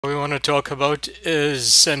What we want to talk about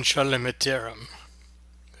is Central Limit Theorem.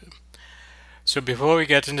 So before we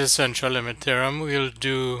get into Central Limit Theorem, we'll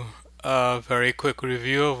do a very quick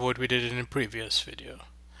review of what we did in the previous video.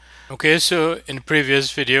 Okay, so in the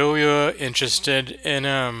previous video, we were interested in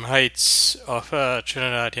heights of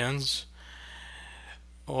Trinidadians.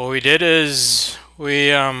 What we did is we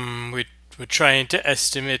were trying to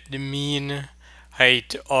estimate the mean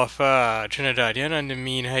height of Trinidadian, and the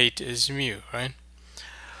mean height is mu, right?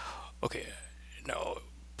 Okay, now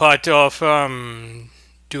part of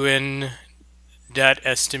doing that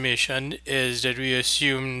estimation is that we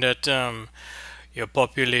assume that your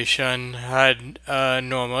population had a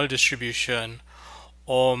normal distribution,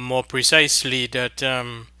 or more precisely, that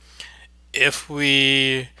if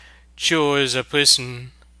we chose a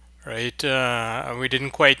person, right, and we didn't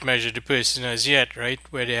quite measure the person as yet, right,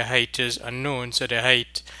 where their height is unknown, so their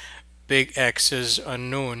height, big X, is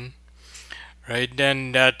unknown, right,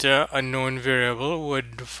 then that unknown variable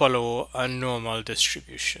would follow a normal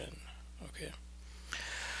distribution. Okay,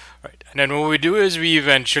 right, and then what we do is we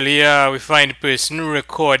eventually we find the person,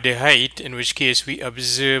 record the height, in which case we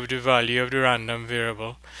observe the value of the random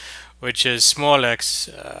variable, which is small x.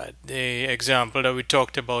 The example that we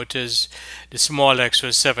talked about is the small x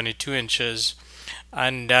was 72 inches,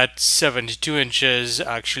 and that 72 inches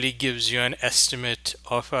actually gives you an estimate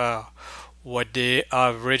of what the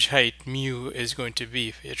average height mu is going to be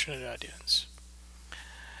for your Trinidadians.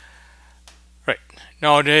 Right,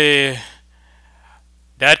 now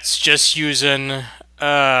that's just using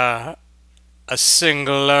a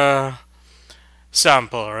single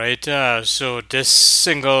sample, right? So this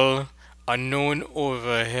single unknown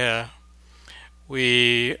over here,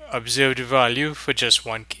 we observe the value for just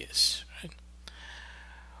one case, right?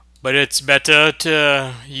 But it's better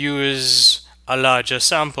to use a larger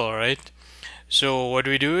sample, right? So what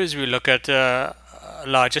we do is we look at a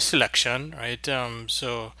larger selection, right?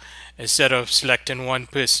 So instead of selecting one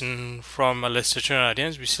person from a list of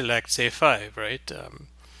Trinidadians, we select, say, 5, right?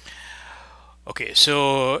 Okay,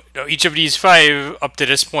 so each of these 5 up to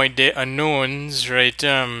this point, they're unknowns, right?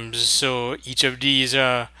 So each of these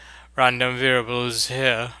are random variables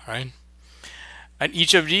here, right? And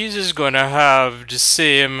each of these is going to have the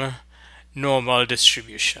same normal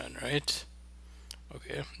distribution, right?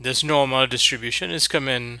 Okay, this normal distribution is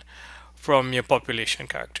coming from your population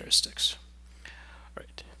characteristics,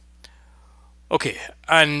 right? Okay,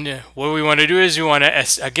 and what we want to do is we want to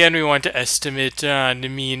estimate the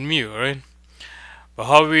mean mu, right? But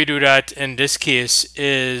how we do that in this case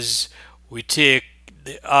is we take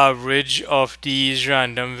the average of these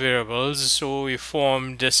random variables, so we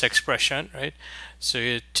form this expression, right? So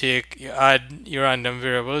you add your random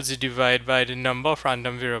variables, you divide by the number of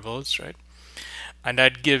random variables, right? And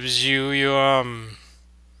that gives you your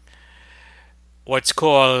what's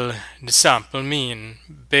called the sample mean,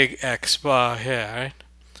 big X bar here, right?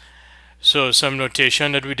 So some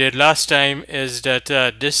notation that we did last time is that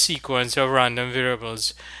this sequence of random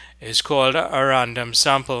variables is called a random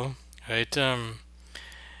sample, right?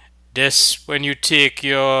 This, when you take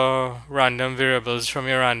your random variables from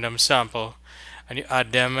your random sample and you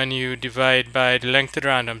add them and you divide by the length of the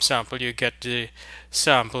random sample, you get the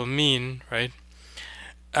sample mean, right?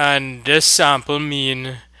 And this sample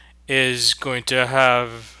mean is going to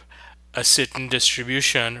have a certain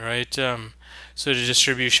distribution, right? So the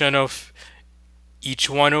distribution of each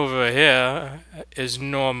one over here is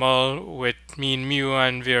normal with mean mu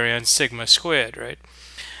and variance sigma squared, right?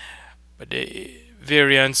 But the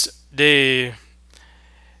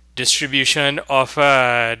distribution of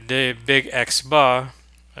the big X bar,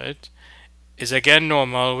 right, is again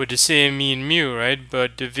normal with the same mean mu, right?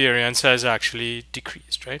 But the variance has actually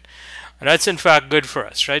decreased, right? And that's in fact good for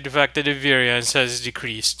us, right? The fact that the variance has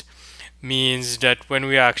decreased means that when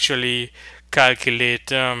we actually calculate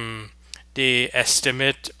the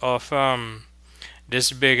estimate of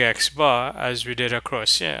this big X bar, as we did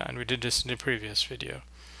across here, and we did this in the previous video,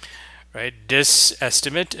 right? This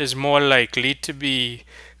estimate is more likely to be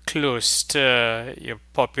close to your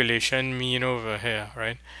population mean over here,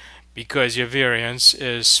 right? Because your variance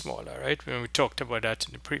is smaller, right? When we talked about that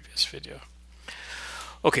in the previous video.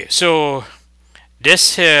 Okay, so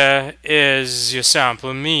this here is your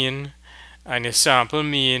sample mean, and your sample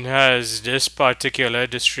mean has this particular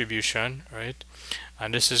distribution, right?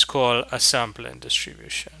 And this is called a sampling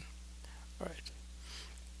distribution, right?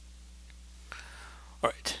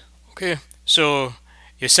 All right, okay, so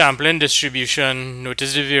your sampling distribution,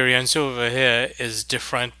 notice the variance over here is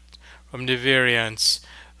different from the variance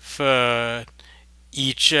for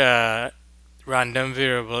each random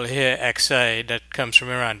variable here, xi, that comes from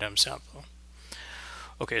a random sample.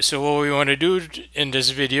 Okay, so what we want to do in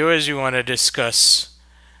this video is we want to discuss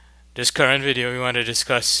this current video. We want to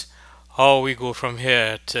discuss how we go from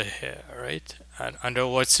here to here, right? And under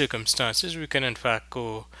what circumstances we can in fact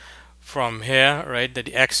go from here, right? That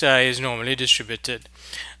the xi is normally distributed,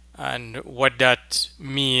 and what that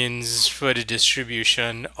means for the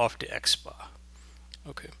distribution of the x bar.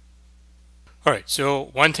 Okay. All right.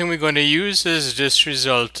 So one thing we're going to use is this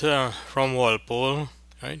result from Walpole,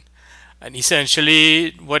 right? And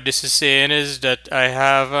essentially what this is saying is that I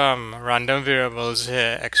have random variables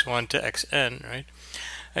here, x1 to xn, right?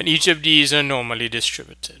 And each of these are normally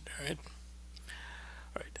distributed, right?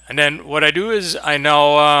 Right. And then what I do is I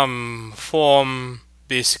now form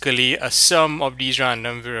basically a sum of these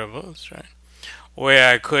random variables, right?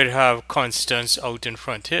 Where I could have constants out in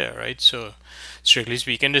front here, right? So strictly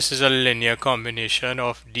speaking, this is a linear combination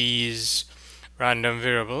of these random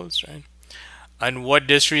variables, right? And what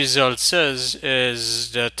this result says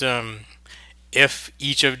is that if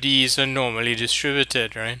each of these are normally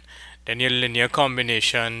distributed, right, then your linear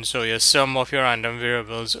combination, so your sum of your random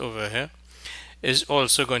variables over here, is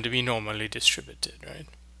also going to be normally distributed, right?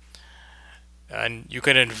 And you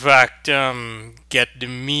can in fact get the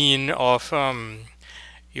mean of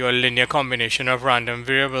your linear combination of random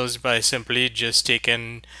variables by simply just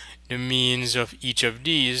taking the means of each of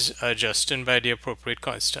these, adjusting by the appropriate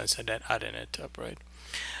constants, and then adding it up, right?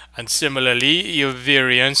 And similarly, your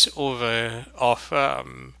variance over of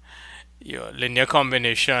your linear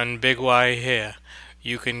combination big Y here,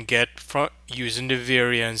 you can get from using the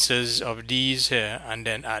variances of these here and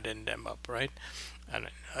then adding them up, right? And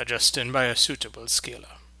adjusting by a suitable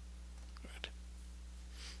scalar.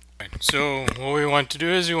 So what we want to do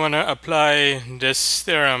is we want to apply this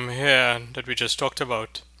theorem here that we just talked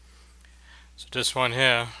about. So this one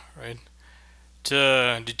here, right,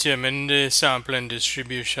 to determine the sampling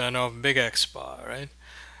distribution of big X bar, right?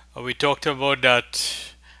 We talked about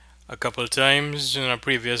that a couple times in a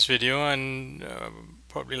previous video and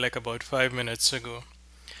probably like about 5 minutes ago,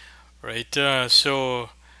 right?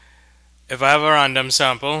 So if I have a random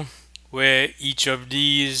sample where each of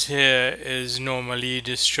these here is normally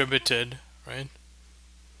distributed, right?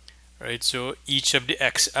 Right, so each of the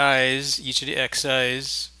xi's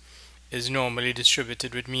is normally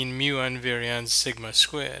distributed with mean mu and variance sigma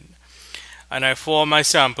squared. And I form my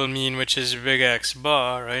sample mean, which is big X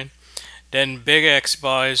bar, right? Then big X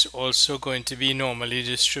bar is also going to be normally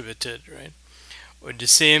distributed, right? With the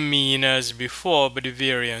same mean as before, but the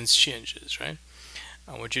variance changes, right?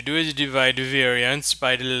 And what you do is you divide the variance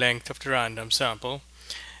by the length of the random sample.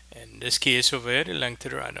 In this case over here, the length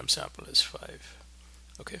of the random sample is 5.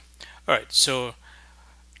 Okay. All right. So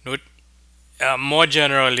note more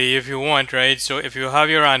generally, if you want, right? So if you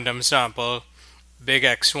have your random sample, big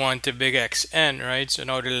X1 to big Xn, right? So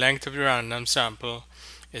now the length of the random sample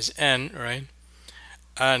is n, right?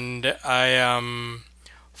 And I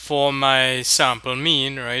for my sample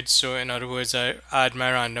mean, right? So in other words, I add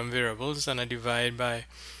my random variables and I divide by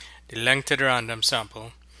the length of the random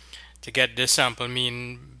sample to get this sample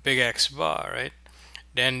mean big X bar, right?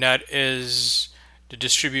 Then that is the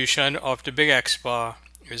distribution of the big X bar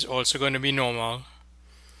is also going to be normal.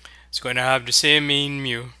 It's going to have the same mean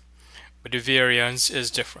mu, but the variance is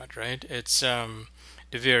different, right? It's the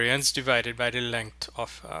variance divided by the length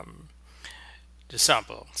of the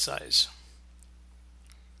sample size.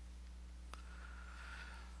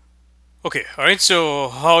 Okay, all right, so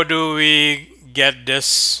how do we get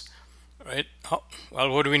this, right?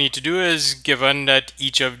 Well, what we need to do is, given that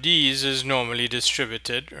each of these is normally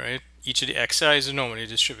distributed, right? Each of the xi is normally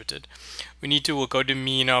distributed. We need to work out the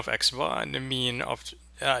mean of x bar and the mean of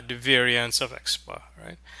the variance of x bar,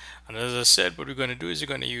 right? And as I said, what we're going to do is we're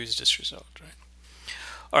going to use this result, right?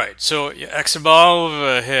 All right, so your x bar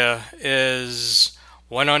over here is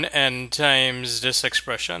 1 on n times this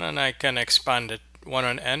expression, and I can expand it 1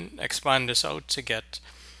 on n, expand this out to get,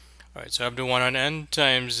 all right, so I have the 1 on n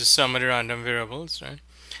times the sum of the random variables, right?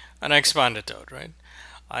 And I expand it out, right?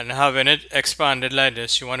 And having it expanded like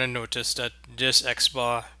this, you want to notice that this x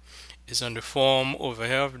bar is on the form over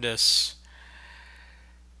here of this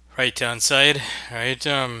right hand side, right?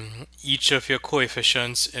 Each of your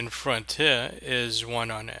coefficients in front here is 1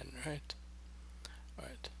 on n, right?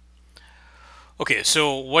 Right. Okay,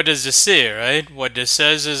 so what does this say, right? What this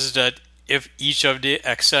says is that if each of the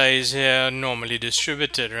xi's here are normally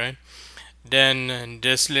distributed, right, then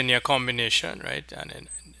this linear combination, right, and in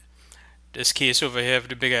this case over here of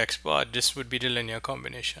the big x bar, this would be the linear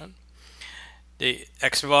combination. The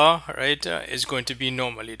x bar, right, is going to be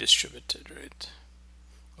normally distributed, right?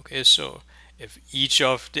 Okay, so if each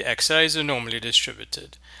of the xi's are normally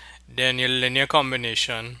distributed, then your linear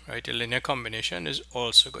combination, right, your linear combination is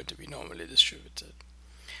also going to be normally distributed.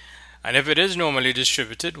 And if it is normally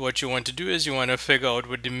distributed, what you want to do is you want to figure out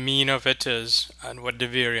what the mean of it is and what the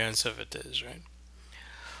variance of it is, right?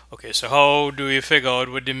 Okay, so how do we figure out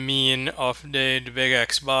what the mean of the big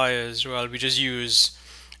X bar is? Well, we just use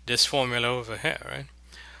this formula over here, right?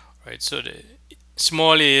 Right, so the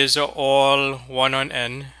small a's are all 1 on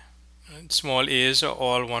n, and small a's are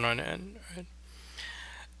all 1 on n, right?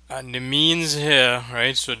 And the means here,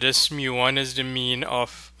 right, so this mu1 is the mean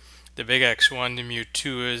of the big X1, the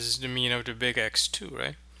mu2 is the mean of the big X2,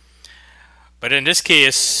 right? But in this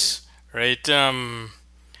case, right,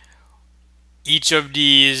 each of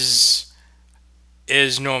these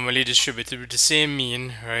is normally distributed with the same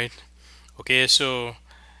mean, right? Okay, so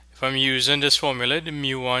if I'm using this formula, the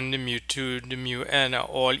mu1, the mu2, the mu(n) are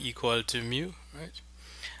all equal to mu, right?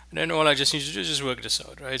 And then all I just need to do is just work this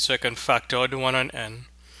out, right? So I can factor out the 1 on n.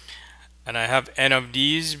 And I have n of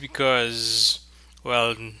these because,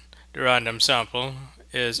 well, the random sample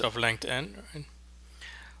is of length n, right?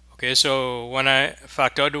 Okay, so when I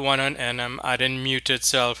factor out the 1 on n, I'm adding mu to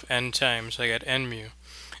itself n times, so I get n mu.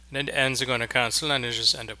 And then the n's are going to cancel and it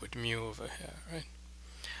just end up with mu over here, right?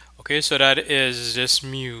 Okay, so that is this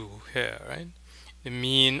mu here, right? The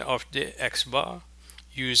mean of the X bar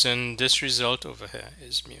using this result over here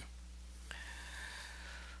is mu.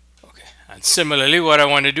 Okay, and similarly, what I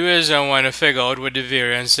want to do is I want to figure out what the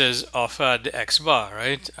variance is of the X bar,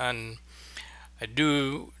 right? And I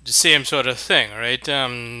do the same sort of thing, right?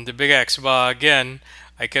 The big X bar, again,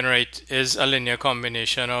 I can write is a linear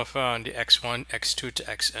combination of the x1, x2 to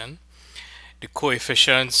xn. The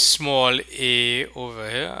coefficients small a over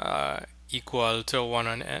here are equal to 1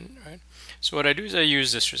 on n, right? So what I do is I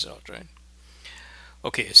use this result, right?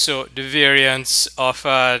 Okay, so the variance of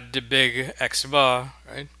the big X bar,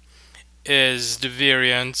 right, is the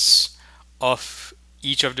variance of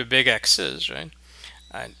each of the big X's, right?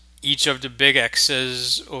 And each of the big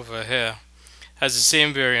X's over here has the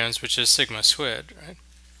same variance, which is sigma squared, right?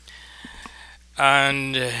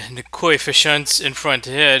 And the coefficients in front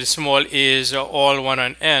here, the small a's are all 1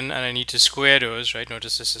 on n, and I need to square those, right?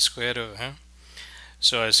 Notice this is squared over here.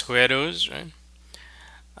 So I square those, right?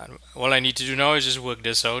 And all I need to do now is just work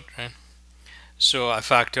this out, right? So I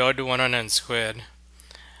factor out the 1 on n squared,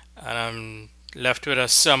 and I'm left with a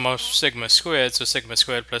sum of sigma squared, so sigma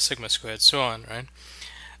squared plus sigma squared, so on, right?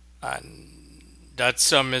 And that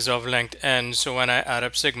sum is of length n, so when I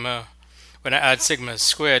add sigma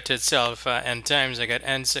squared to itself n times, I get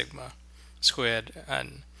n sigma squared,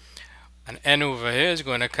 and an n over here is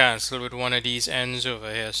going to cancel with one of these n's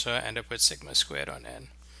over here, so I end up with sigma squared on n,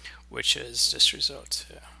 which is this result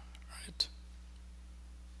here, right?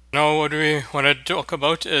 Now what we want to talk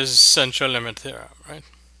about is central limit theorem, right?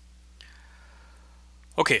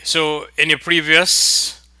 Okay, so in your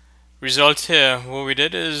previous result here, what we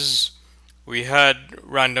did is we had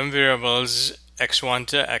random variables x1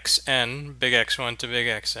 to xn, big X1 to big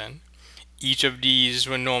Xn. Each of these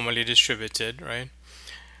were normally distributed, right?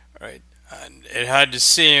 Right, and it had the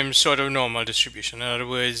same sort of normal distribution. In other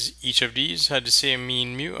words, each of these had the same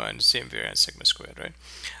mean mu and the same variance sigma squared, right?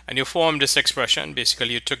 And you formed this expression.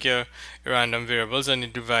 Basically, you took your random variables and you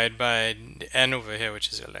divide by the n over here,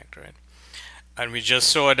 which is your length, right? And we just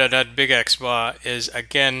saw that that big X bar is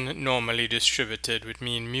again normally distributed with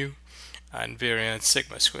mean mu and variance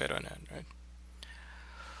sigma squared on n, right?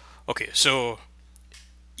 Okay, so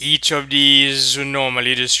each of these are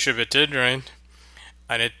normally distributed, right?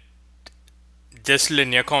 And this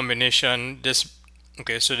linear combination,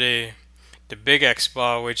 okay, so the big X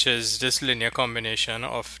bar, which is this linear combination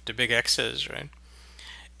of the big X's, right,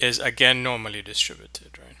 is again normally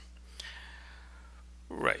distributed, right?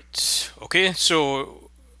 Right. Okay,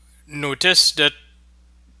 so notice that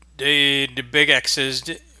the big X's,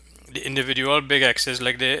 the individual big X's,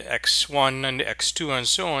 like the X1 and the X2 and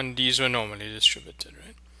so on, these are normally distributed,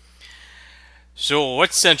 right? So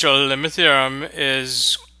what central limit theorem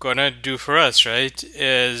is gonna do for us, right,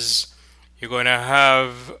 is you're gonna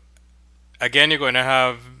have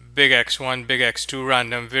big X1, big X2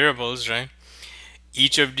 random variables, right?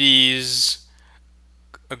 Each of these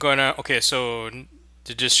are gonna, okay, so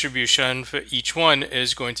the distribution for each one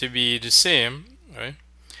is going to be the same, right?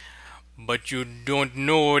 But you don't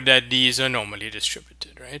know that these are normally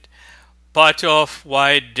distributed, right? Part of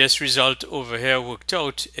why this result over here worked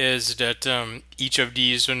out is that each of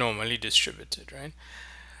these are normally distributed, right?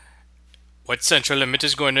 What central limit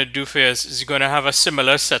is going to do for us is going to have a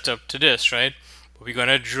similar setup to this, right? But we're going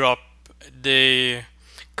to drop the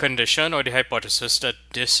condition or the hypothesis that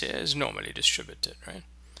this is normally distributed, right?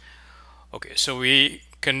 Okay, so we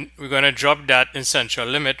we're going to drop that in central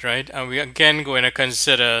limit, right? And we again going to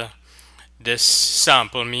consider this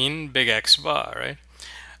sample mean, big X bar, right?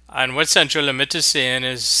 And what central limit is saying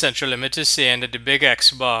that the big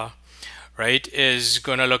X bar, right, is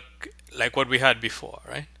going to look like what we had before,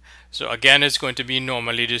 right? So again, it's going to be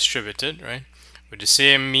normally distributed, right, with the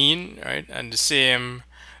same mean, right, and the same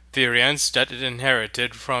variance that it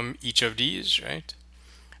inherited from each of these, right?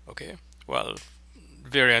 Okay, well,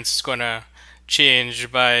 variance is going to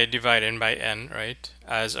change by dividing by n, right,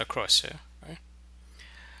 as across here, right?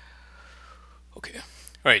 Okay,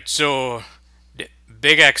 right, so the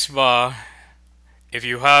big X bar, if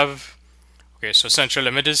you have, okay, so central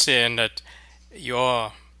limit is saying that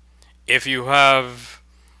if you have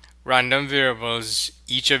random variables,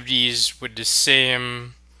 each of these with the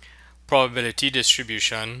same probability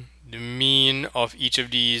distribution, the mean of each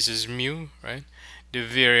of these is mu, right? The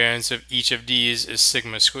variance of each of these is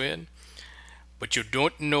sigma squared. But you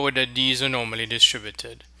don't know that these are normally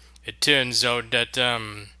distributed. It turns out that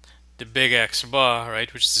the big X bar,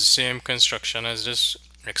 right, which is the same construction as this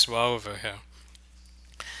X bar over here,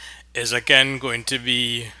 is again going to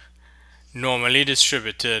be normally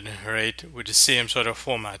distributed, right, with the same sort of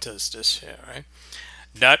format as this here, right?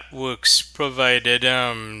 That works provided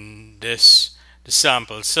the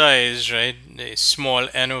sample size, right, the small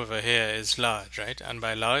n over here is large, right? And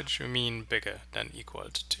by large we mean bigger than equal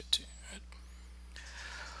to 30. Right?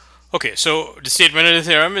 Okay, so the statement of the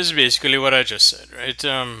theorem is basically what I just said, right?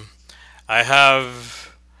 I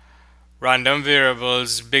have random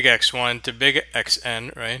variables big X1 to big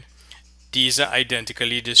Xn, right? These are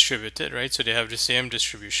identically distributed, right? So they have the same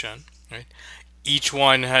distribution, right? Each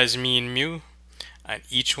one has mean mu, and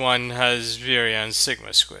each one has variance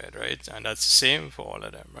sigma squared, right? And that's the same for all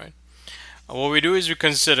of them, right? And what we do is we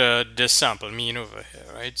consider this sample mean over here,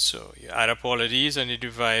 right? So you add up all of these and you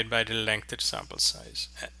divide by the length of the sample size,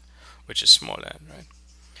 n, which is small n, right?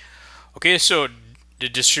 Okay, so the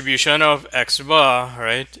distribution of X bar,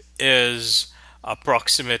 right, is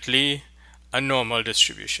approximately a normal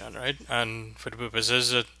distribution, right? And for the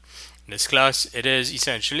purposes of this class, it is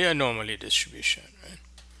essentially a normally distribution, right?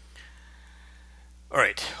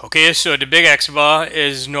 Alright, okay, so the big X bar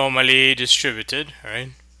is normally distributed, right,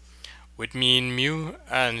 with mean mu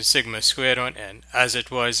and sigma squared on n, as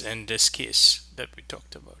it was in this case that we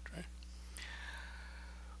talked about, right?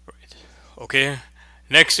 Right, okay.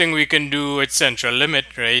 Next thing we can do with central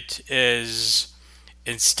limit, right, is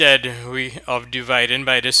instead of dividing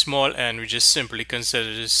by the small n, we just simply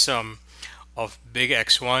consider the sum of big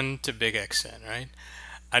X1 to big Xn, right?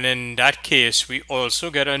 And in that case, we also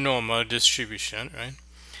get a normal distribution, right?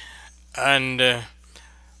 And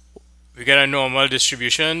we get a normal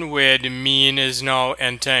distribution where the mean is now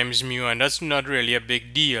n times mu, and that's not really a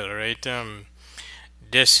big deal, right?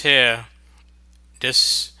 This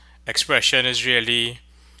expression is really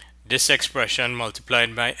this expression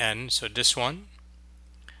multiplied by n. So this one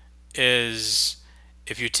is,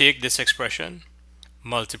 if you take this expression,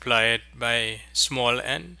 multiply it by small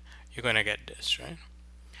n, you're going to get this, right?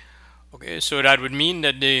 Okay, so that would mean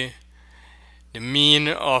that the mean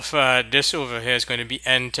of this over here is going to be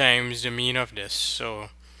n times the mean of this. So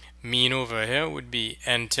mean over here would be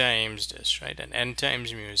n times this, right? And n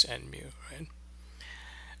times mu is n mu, right?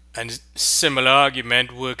 And similar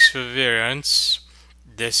argument works for variance.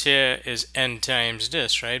 This here is n times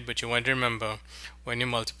this, right? But you want to remember, when you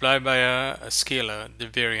multiply by a scalar, the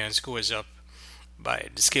variance goes up by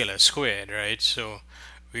the scalar squared, right? So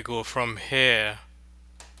we go from here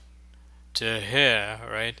to here,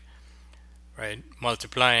 right,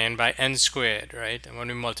 multiplying by n squared, right? And when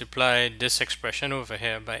we multiply this expression over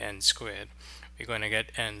here by n squared, we're going to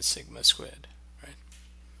get n sigma squared, right?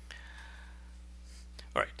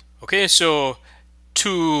 All right, okay, so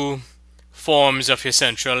two forms of your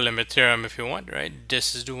central limit theorem if you want, right?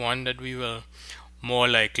 This is the one that we will more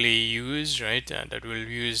likely use, right? And that we'll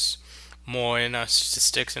use more in our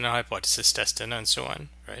statistics and our hypothesis testing and so on,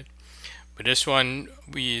 right? But this one,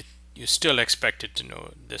 you still expected to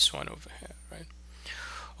know this one over here, right?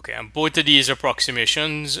 Okay, and both of these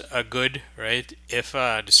approximations are good, right, if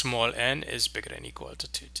the small n is bigger than or equal to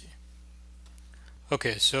 30.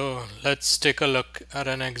 Okay, so let's take a look at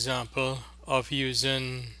an example of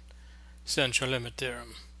using central limit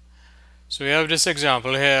theorem. So we have this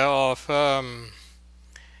example here of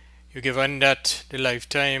you're given that the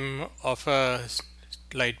lifetime of a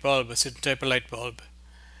light bulb, a certain type of light bulb,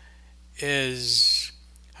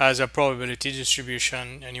 has a probability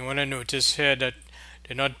distribution, and you want to notice here that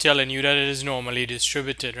they're not telling you that it is normally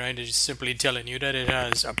distributed, right? They're just simply telling you that it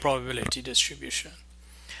has a probability distribution.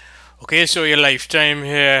 Okay, so your lifetime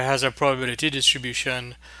here has a probability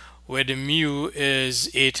distribution where the mu is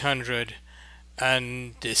 800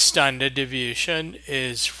 and the standard deviation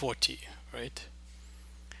is 40, right?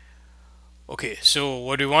 Okay, so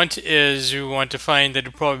what we want is we want to find that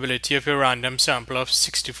the probability of a random sample of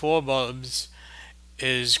 64 bulbs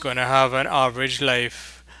is going to have an average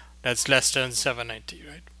life that's less than 790,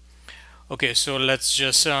 right? Okay, so let's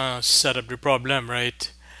just set up the problem, right?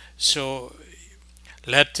 So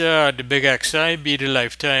let the big Xi be the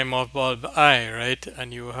lifetime of bulb I, right?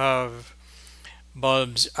 And you have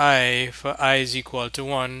bulbs I for I is equal to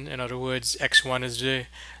 1. In other words, X1 is the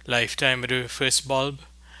lifetime of the first bulb,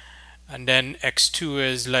 and then X2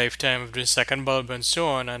 is lifetime of the second bulb, and so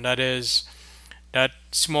on. And that is that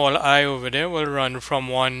small I over there will run from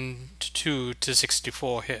 1 to 2 to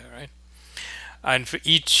 64 here, right? And for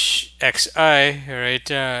each xi,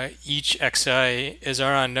 right, each xi is a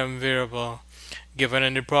random variable given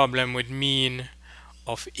in the problem with mean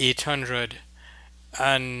of 800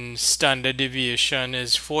 and standard deviation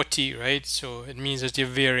is 40, right? So it means that your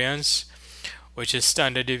variance, which is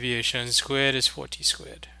standard deviation squared, is 40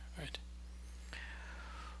 squared, right?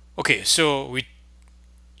 Okay, so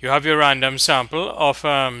you have your random sample of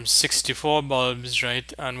 64 bulbs,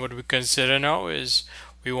 right? And what we consider now is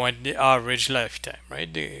we want the average lifetime,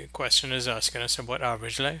 right? The question is asking us about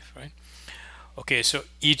average life, right? Okay, so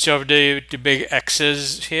each of the big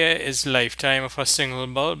X's here is lifetime of a single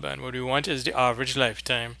bulb, and what we want is the average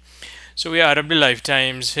lifetime. So we add up the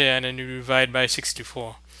lifetimes here and then we divide by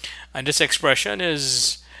 64. And this expression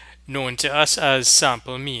is known to us as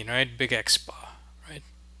sample mean, right? Big X bar.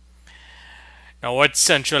 Now what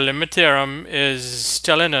central limit theorem is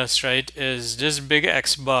telling us, right, is this big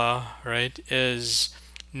X bar, right, is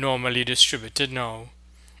normally distributed now,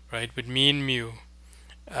 right, with mean mu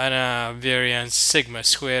and a variance sigma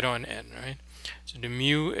squared on n, right? So the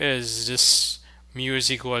mu is this, mu is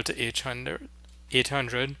equal to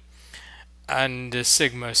 800 and the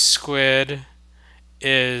sigma squared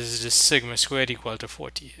is the sigma squared equal to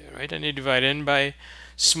 40 here, right? And you divide in by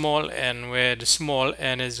small n, where the small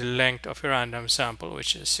n is the length of a random sample,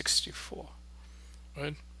 which is 64,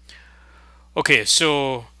 right? Okay,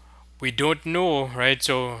 so we don't know, right?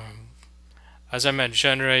 So as I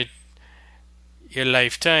mentioned, right, your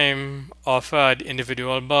lifetime of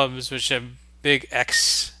individual bulbs, which are big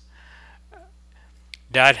X,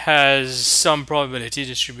 that has some probability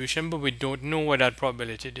distribution, but we don't know what that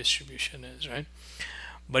probability distribution is, right?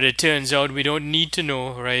 But it turns out we don't need to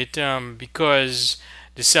know, right? Because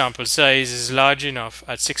the sample size is large enough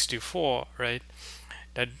at 64, right?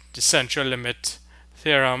 That the central limit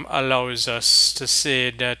theorem allows us to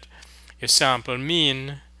say that your sample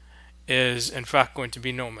mean is in fact going to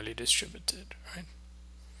be normally distributed, right?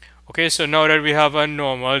 Okay, so now that we have a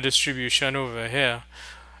normal distribution over here,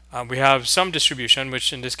 we have some distribution,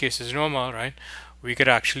 which in this case is normal, right? We could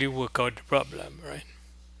actually work out the problem, right?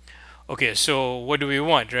 Okay, so what do we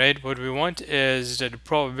want, right? What we want is that the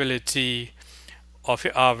probability of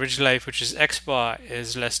your average life, which is X bar,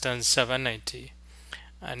 is less than 790.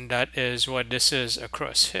 And that is what this is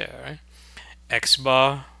across here, right? X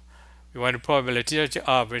bar, we want the probability that your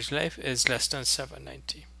average life is less than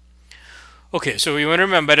 790. Okay, so we want to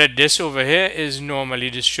remember that this over here is normally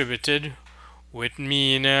distributed with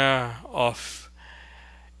mean of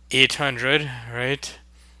 800, right?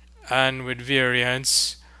 And with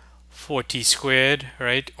variance 40 squared,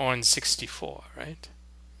 right, on 64, right?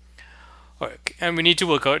 Okay, and we need to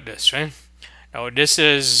work out this, right? Now this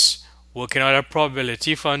is working out a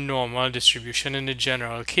probability for a normal distribution in the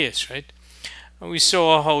general case, right? And we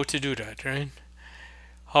saw how to do that, right?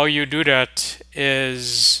 How you do that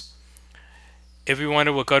is, if we want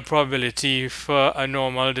to work out probability for a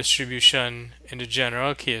normal distribution in the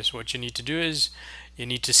general case, what you need to do is you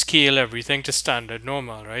need to scale everything to standard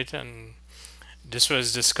normal, right? And this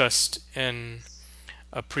was discussed in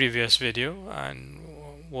a previous video, and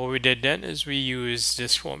what we did then is we used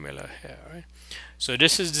this formula here, right? So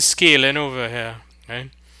this is the scaling over here, right?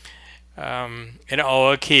 In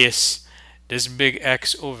our case, this big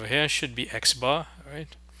X over here should be X bar,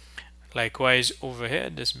 right? Likewise over here,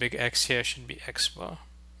 this big X here should be X bar.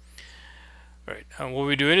 Right, and what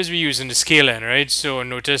we're doing is we're using the scaling, right? So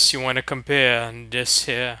notice you want to compare this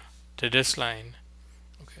here to this line.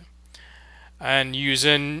 Okay. And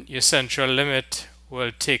using your central limit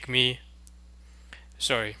will take me,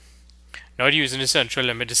 sorry, not using the central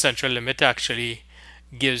limit actually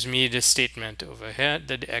gives me this statement over here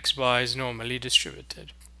that the X bar is normally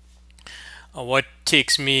distributed. What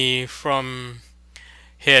takes me from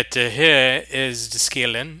here to here is the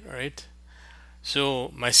scaling, right?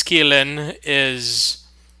 So my scaling is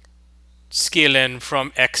scaling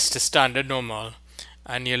from X to standard normal,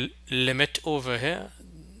 and your limit over here,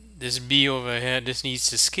 this b over here, this needs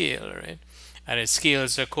to scale, right? And it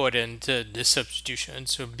scales according to the substitution,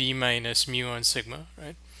 so b minus mu on sigma,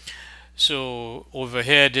 right? So over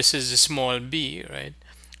here, this is the small b, right?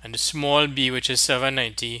 And the small b, which is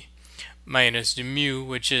 790, minus the mu,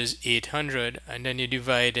 which is 800, and then you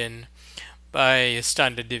divide in by a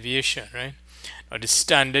standard deviation, right? Now the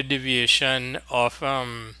standard deviation of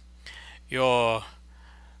your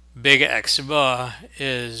big X bar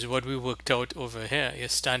is what we worked out over here. Your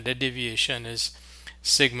standard deviation is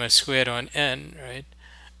sigma squared on n, right?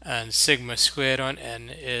 And sigma squared on n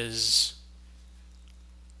is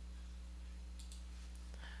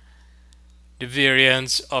the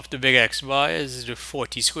variance of the big X bar is the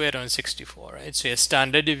 40 squared on 64, right? So your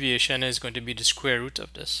standard deviation is going to be the square root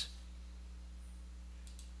of this.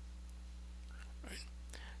 Right?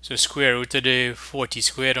 So square root of the 40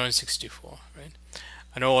 squared on 64, right?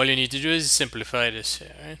 And all you need to do is simplify this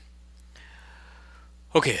here, right?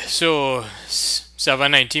 Okay, so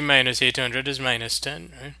 790 minus 800 is minus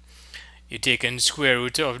 10, right? You take in square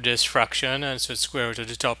root of this fraction, and so it's square root of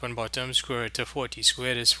the top and bottom. Square root of 40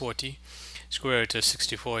 squared is 40. Square root of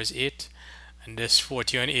 64 is 8. And this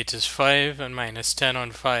 40 on 8 is 5, and minus 10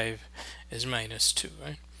 on 5 is minus 2,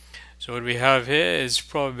 right? So what we have here is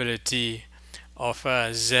probability of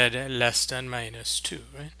z less than minus 2,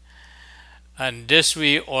 right? And this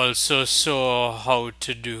we also saw how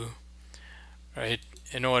to do, right?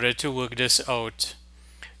 In order to work this out,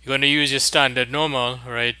 you're going to use your standard normal,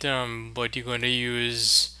 right? But you're going to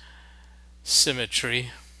use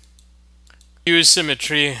symmetry. Use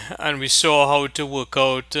symmetry, and we saw how to work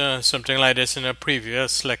out something like this in a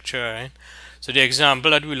previous lecture, right? So the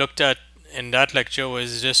example that we looked at in that lecture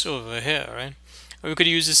was this over here, right? We could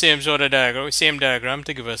use the same sort of diagram, same diagram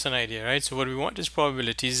to give us an idea, right? So what we want is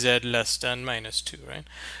probability z less than minus 2, right?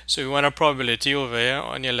 So we want a probability over here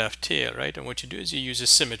on your left tail, right? And what you do is you use a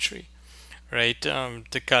symmetry, right?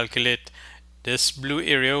 To calculate this blue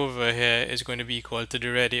area over here is going to be equal to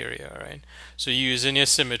the red area, right? So using your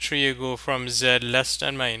symmetry, you go from z less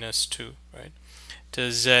than minus 2, right,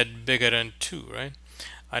 to z bigger than 2, right?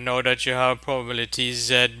 And now that you have probability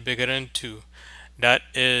z bigger than 2, that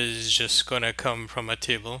is just going to come from a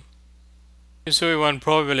table. So we want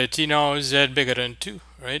probability now z bigger than 2,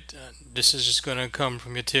 right? And this is just going to come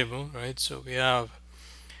from your table, right? So we have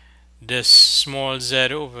this small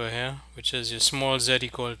z over here, which is your small z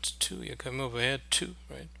equal to 2. You come over here 2,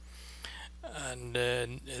 right? And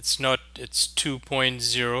it's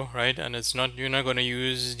 2.0, right? And it's not, you're not going to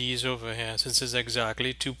use these over here since it's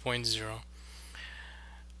exactly 2.0,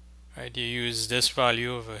 right? You use this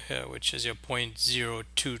value over here, which is your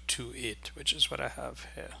 0.0228, which is what I have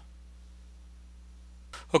here.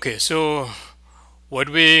 Okay, so what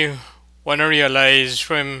we want to realize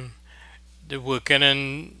from the working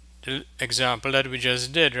in the example that we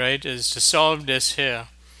just did, right, is to solve this here.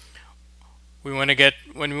 We want to get,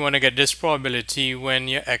 when we want to get this probability when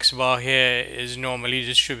your x bar here is normally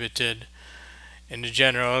distributed in the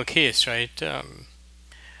general case, right?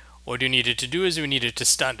 What you needed to do is we needed to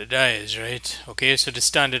standardize, right? Okay, so the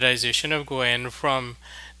standardization of going from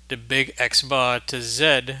the big x bar to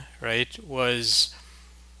z, right,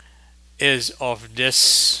 is of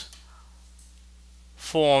this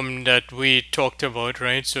form that we talked about,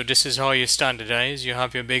 right? So this is how you standardize. You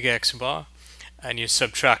have your big x bar and you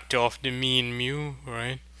subtract off the mean mu,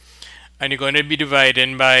 right? And you're going to be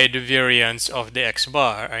dividing by the variance of the x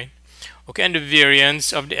bar, right? Okay, and the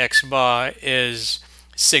variance of the x bar is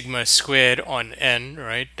sigma squared on n,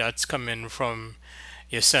 right? That's coming from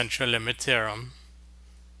your central limit theorem.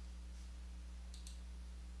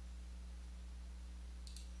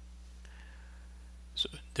 So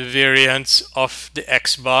the variance of the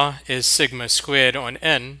x bar is sigma squared on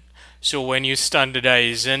n. So when you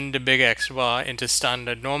standardize in the big x bar into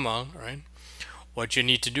standard normal, right, what you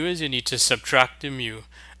need to do is you need to subtract the mu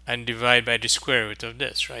and divide by the square root of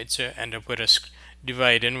this, right? So you end up with a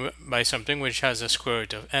dividing by something which has a square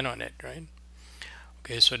root of n on it, right?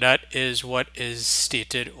 Okay, so that is what is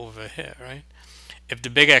stated over here, right? If the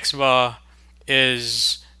big x bar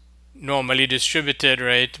is normally distributed,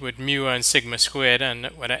 right, with mu and sigma squared and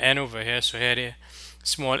with an n over here, so here the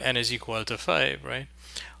small n is equal to 5, right?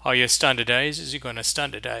 How you standardize is you're going to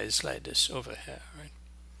standardize like this over here, right?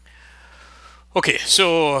 Okay,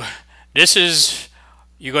 so this is,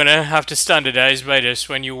 you're going to have to standardize by this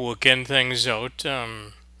when you're working things out,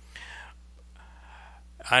 and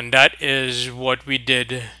that is what we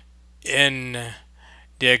did in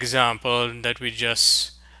the example that we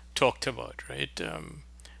just talked about, right?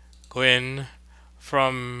 Going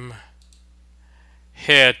from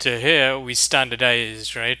here to here, we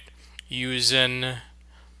standardized, right, using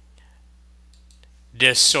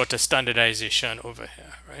this sort of standardization over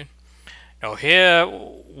here, right? Now here,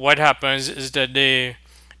 what happens is that the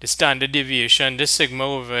standard deviation, this sigma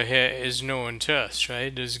over here, is known to us,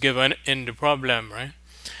 right? It's given in the problem, right?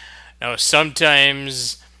 Now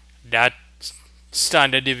sometimes that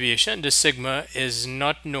standard deviation, the sigma, is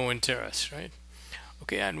not known to us, right?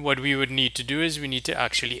 Okay, and what we would need to do is we need to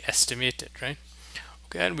actually estimate it, right?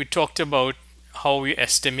 Okay, and we talked about how we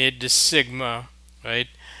estimate the sigma, right,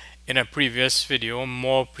 in a previous video,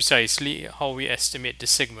 more precisely how we estimate the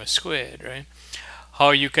sigma squared, right?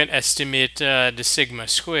 How you can estimate the sigma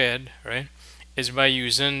squared, right, is by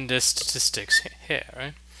using the statistics here,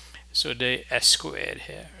 right? So the s squared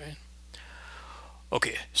here, right?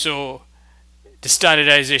 Okay, so the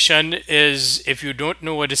standardization is, if you don't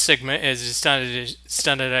know what the sigma is, the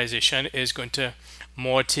standardization is going to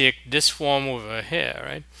more take this form over here,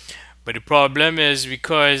 right? But the problem is,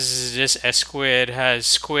 because this s squared has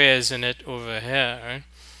squares in it over here, right?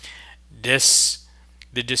 This,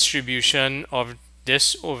 the distribution of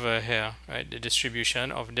this over here, right? The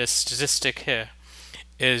distribution of this statistic here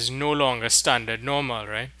is no longer standard normal,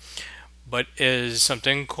 right? But is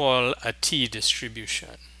something called a t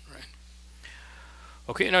distribution.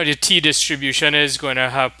 Okay, now the t distribution is going to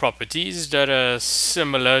have properties that are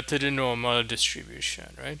similar to the normal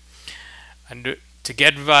distribution, right? And to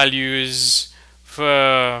get values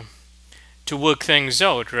for, to work things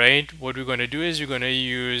out, right, what we're going to do is we're going to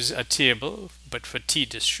use a table, but for t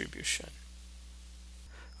distribution.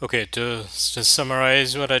 Okay, to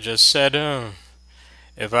summarize what I just said,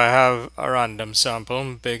 if I have a random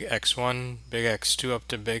sample, big x1, big x2 up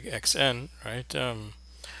to big xn, right,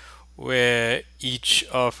 where each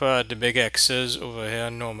of the big x's over here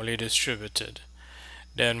are normally distributed,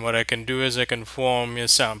 then what I can do is I can form a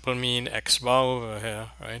sample mean x bar over here,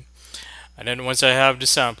 right? And then once I have the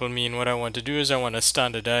sample mean, what I want to do is I want to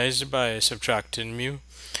standardize by subtracting mu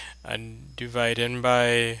and dividing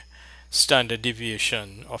by standard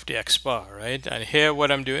deviation of the x bar, right? And here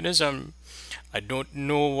what I'm doing is I don't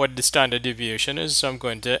know what the standard deviation is, so I'm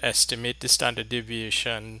going to estimate the standard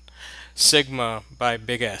deviation sigma by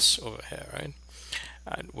big S over here, right?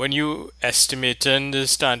 And when you estimating the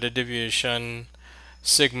standard deviation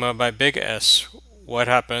sigma by big S, what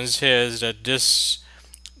happens here is that this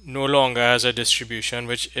no longer has a distribution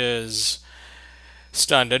which is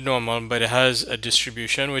standard normal, but it has a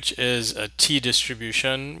distribution which is a t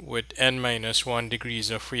distribution with n minus 1 degrees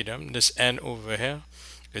of freedom. This n over here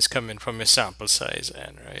is coming from your sample size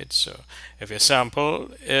n, right? So if your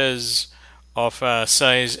sample is of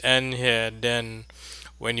size n here, then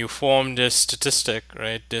when you form this statistic,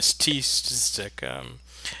 right, this t statistic,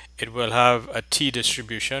 it will have a t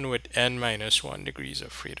distribution with n minus 1 degrees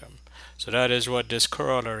of freedom. So that is what this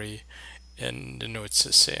corollary in the notes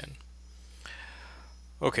is saying.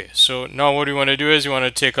 Okay, so now what we want to do is we want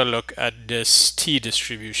to take a look at this t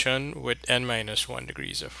distribution with n minus 1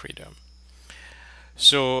 degrees of freedom.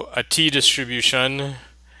 So a t distribution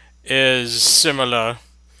is similar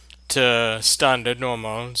to standard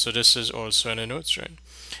normal, so this is also in the notes, right?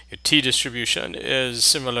 A t distribution is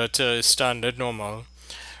similar to standard normal,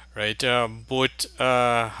 right? Both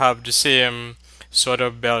have the same sort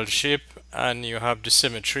of bell shape, and you have the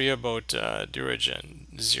symmetry about the origin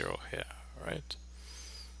 0 here, right?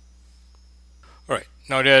 All right,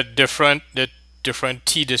 now there are different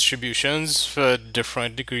t distributions for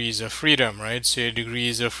different degrees of freedom, right? So your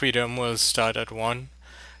degrees of freedom will start at 1,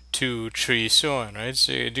 2, 3, so on, right?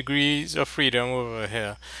 So your degrees of freedom over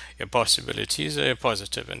here, your possibilities are your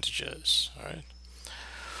positive integers, all right?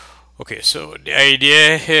 Okay, so the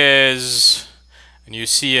idea here is, and you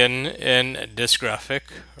see in this graphic,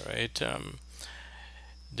 right,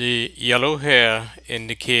 the yellow here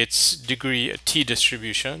indicates degree t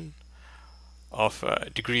distribution of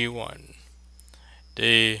degree 1.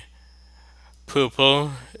 The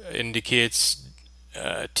purple indicates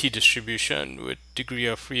t distribution with degree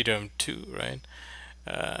of freedom 2, right?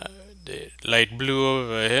 The light blue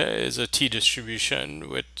over here is a t distribution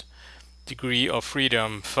with degree of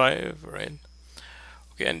freedom 5, right?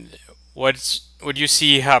 Okay, and what you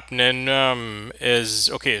see happening is,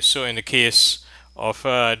 okay, so in the case of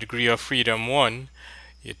degree of freedom 1,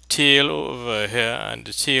 your tail over here and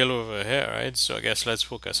the tail over here, right? So I guess let's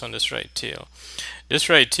focus on this right tail. This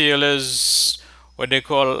right tail is what they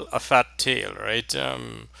call a fat tail, right?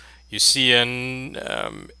 You see, and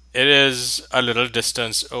it is a little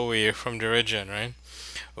distance away from the origin, right?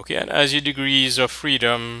 Okay, and as your degrees of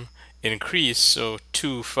freedom increase, so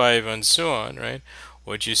 2, 5, and so on, right?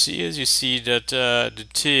 What you see is you see that the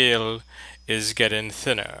tail is getting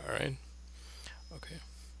thinner, right? Okay,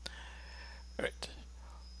 all right.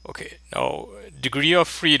 Okay, now degree of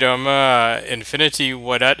freedom infinity,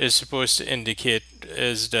 what that is supposed to indicate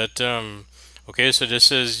is that okay, so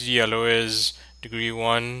this is yellow is degree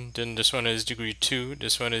 1, then this one is degree 2,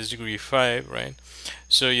 this one is degree 5, right?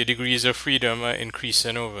 So your degrees of freedom are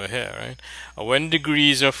increasing over here, right? When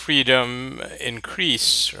degrees of freedom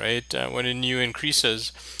increase, right, when a nu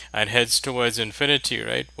increases and heads towards infinity,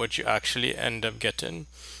 right, what you actually end up getting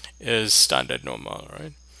is standard normal,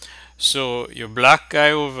 right? So your black guy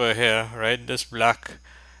over here, right, this black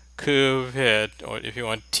curve here, or if you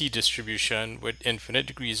want t distribution with infinite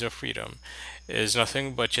degrees of freedom, is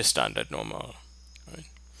nothing but your standard normal, right?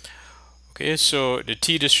 Okay, so the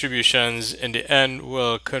t distributions in the end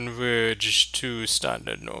will converge to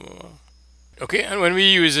standard normal. Okay, and when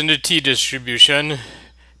we're using the t distribution,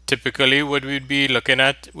 typically what we'd be looking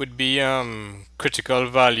at would be critical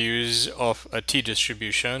values of a t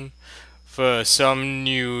distribution for some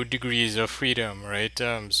new degrees of freedom, right?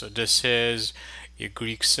 So this is a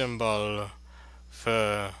Greek symbol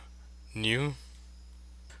for new.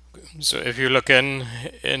 So if you look in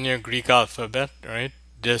your Greek alphabet, right,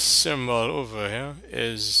 this symbol over here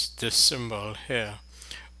is this symbol here,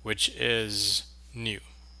 which is new,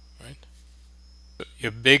 right? So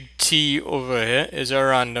your big T over here is a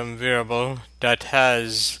random variable that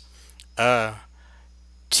has a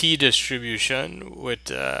T distribution with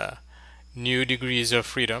new degrees of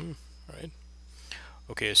freedom, right?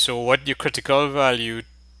 Okay, so what your critical value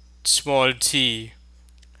small t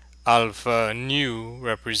alpha nu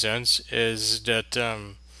represents is that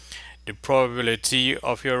the probability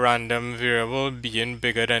of your random variable being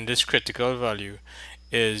bigger than this critical value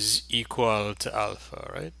is equal to alpha,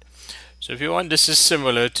 right? So if you want, this is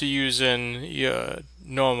similar to using your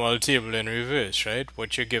normal table in reverse, right?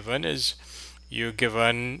 What you're given is you're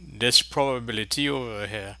given this probability over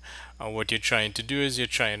here, and what you're trying to do is you're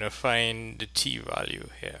trying to find the t value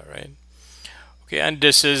here, right? Okay, and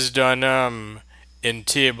this is done in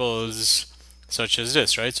tables such as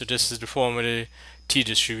this, right? So this is the form of the t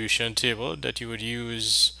distribution table that you would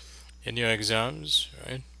use in your exams,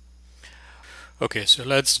 right? Okay, so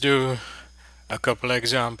let's do a couple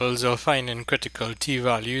examples of finding critical t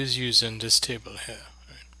values using this table here.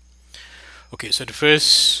 Okay, so the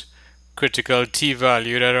first critical t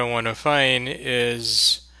value that I want to find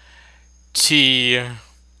is t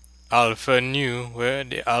alpha nu, where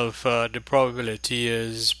the alpha, the probability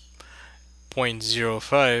is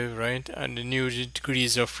 0.05, right? And the new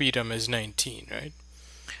degrees of freedom is 19, right?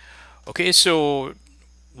 Okay, so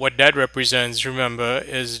what that represents, remember,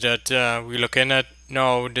 is that we're looking at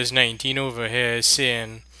now this 19 over here is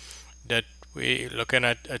saying that we're looking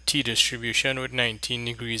at a t distribution with 19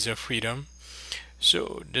 degrees of freedom.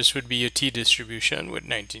 So this would be a t distribution with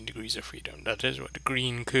 19 degrees of freedom. That is what the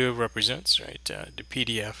green curve represents, right? The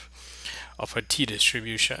PDF of a t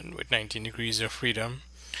distribution with 19 degrees of freedom.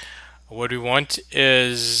 What we want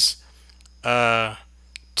is a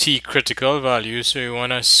t critical value. So we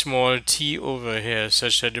want a small t over here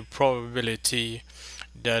such that the probability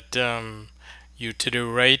that you to the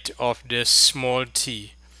right of this small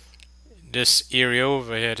t, this area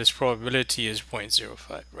over here, this probability is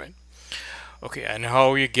 0.05, right? Okay, and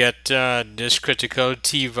how we get this critical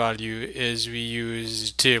t value is we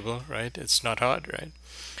use table, right? It's not hard, right?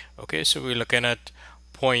 Okay, so we're looking at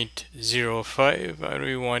 0.05 and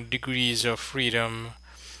we want degrees of freedom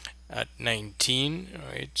at 19,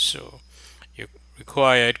 right? So your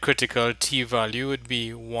required critical t value would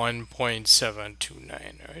be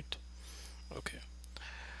 1.729, right? Okay.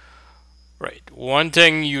 Right. One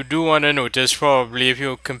thing you do want to notice probably if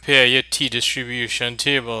you compare your t distribution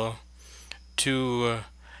table to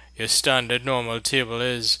your standard normal table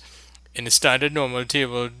is in the standard normal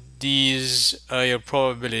table these are your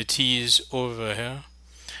probabilities over here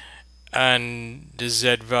and the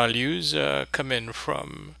z values come in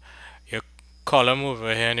from your column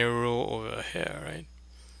over here and your row over here, right?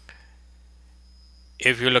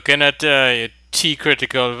 If you're looking at your t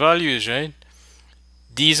critical values, right,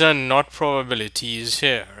 these are not probabilities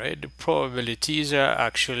here, right? The probabilities are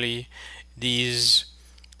actually these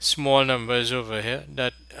small numbers over here,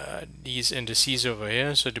 that these indices over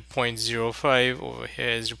here. So the 0.05 over here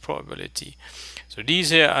is the probability. So these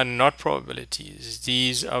here are not probabilities.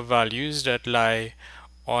 These are values that lie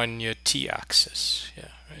on your t-axis. Yeah,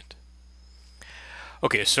 right.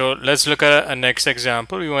 Okay, so let's look at a next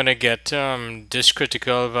example. We want to get this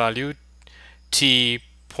critical value t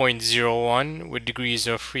 0.01 with degrees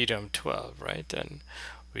of freedom 12, right? And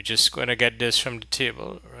we're just going to get this from the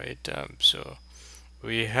table, right? So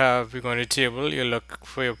we're going to table, you look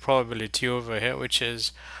for your probability over here, which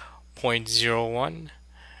is 0.01,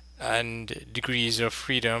 and degrees of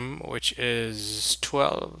freedom, which is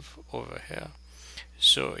 12 over here.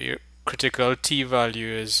 So your critical t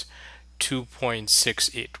value is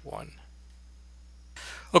 2.681.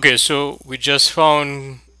 Okay, so we just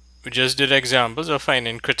did examples of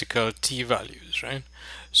finding critical t values, right?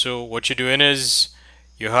 So what you're doing is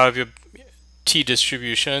you have your t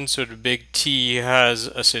distribution. So the big T has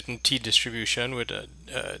a certain t distribution with a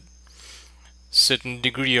certain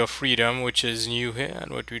degree of freedom, which is new here.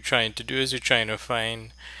 And what we're trying to do is we're trying to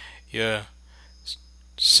find your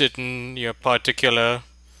your particular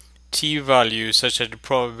t value such that the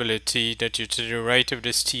probability that you're to the right of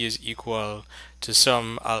this t is equal to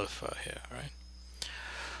some alpha here, right?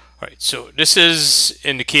 Right, so this is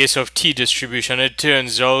in the case of t distribution. It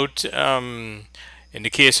turns out in the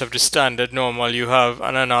case of the standard normal you have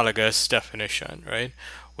an analogous definition, right?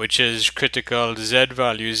 Which is critical z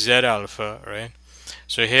value z alpha, right?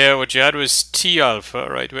 So here what you had was t alpha,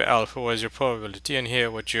 right, where alpha was your probability, and here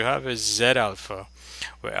what you have is z alpha,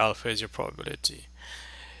 where alpha is your probability.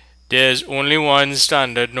 There's only one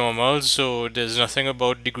standard normal, so there's nothing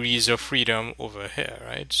about degrees of freedom over here,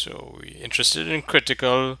 right? So we're interested in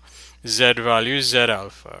critical z value, z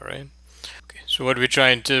alpha, right? Okay, so what we're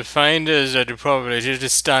trying to find is that the probability of the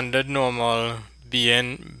standard normal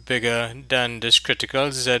being bigger than this critical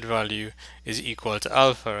z value is equal to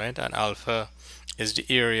alpha, right? And alpha is the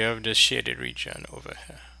area of this shaded region over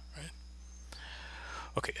here, right?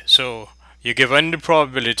 Okay, so you're given the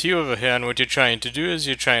probability over here, and what you're trying to do is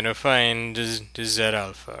you're trying to find the z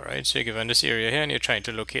alpha, right? So you're given this area here, and you're trying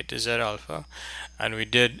to locate the z alpha, and we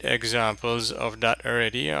did examples of that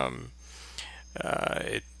already.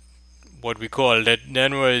 What we called it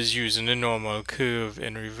then was using the normal curve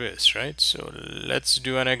in reverse, right? So let's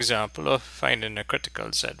do an example of finding a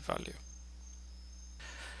critical z value.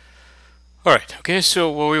 Alright, okay, so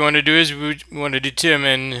what we want to do is we want to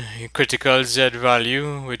determine critical z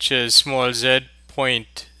value, which is small z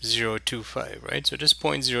 0.025, right? So this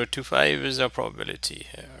 0.025 is our probability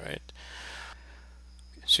here, right?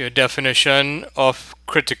 So your definition of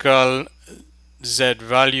critical z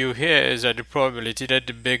value here is that the probability that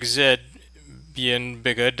the big Z being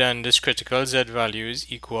bigger than this critical z value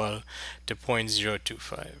is equal to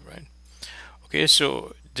 0.025, right? Okay,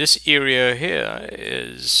 so this area here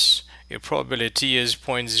is your probability is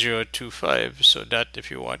 0.025, so that if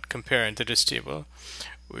you want comparing to this table,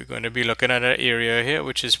 we're going to be looking at an area here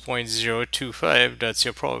which is 0.025. That's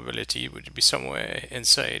your probability, would be somewhere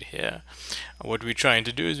inside here. And what we're trying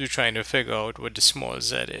to do is we're trying to figure out what the small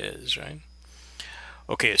z is, right?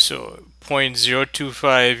 Okay, so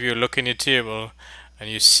 0.025, you look in your table and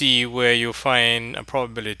you see where you find a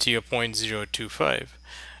probability of 0.025,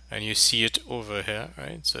 and you see it over here,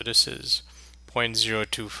 right? So this is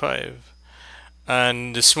 0.025,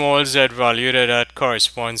 and the small z value that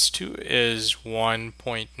corresponds to is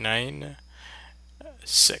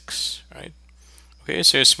 1.96, right? Okay,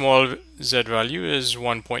 so your small z value is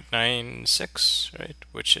 1.96, right,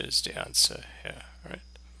 which is the answer here, right?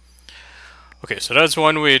 Okay, so that's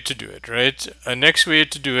one way to do it, right? A next way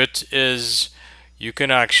to do it is you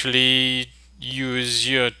can actually use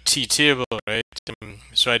your t-table, right?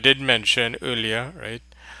 So I did mention earlier, right?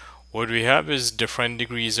 What we have is different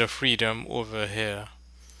degrees of freedom over here,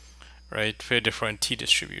 right, for different t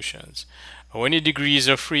distributions. When your degrees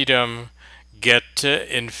of freedom get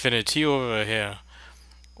to infinity over here,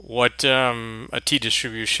 what a t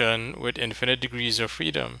distribution with infinite degrees of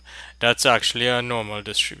freedom, that's actually a normal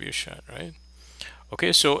distribution, right?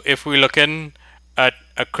 Okay, so if we're looking at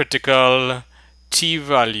a critical t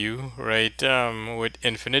value, right, with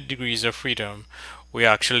infinite degrees of freedom,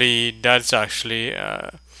 that's actually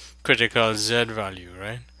critical z value,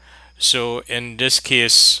 right? So in this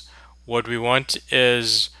case, what we want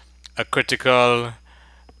is a critical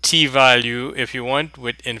t value, if you want,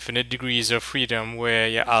 with infinite degrees of freedom, where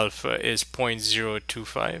your alpha is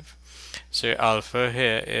 0.025. So your alpha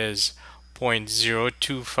here is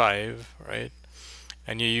 0.025, right?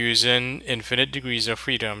 And you're using infinite degrees of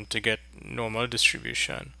freedom to get normal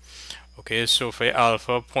distribution. Okay, so for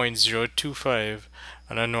alpha 0.025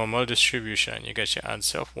 and a normal distribution, you get your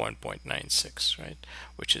answer of 1.96, right?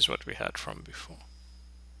 Which is what we had from before.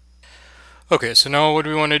 Okay, so now what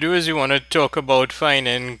we want to do is we want to talk about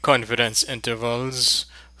finding confidence intervals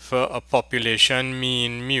for a population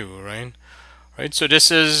mean mu, right? Right, so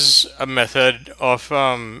this is a method of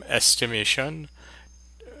estimation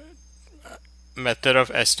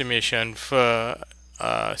for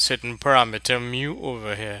a certain parameter mu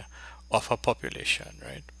over here of a population,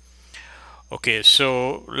 right? Okay,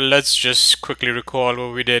 so let's just quickly recall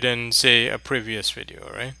what we did in, say, a previous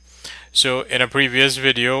video, right? So in a previous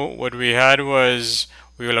video, what we had was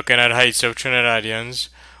we were looking at heights of Trinidadians.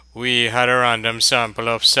 We had a random sample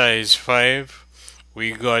of size 5.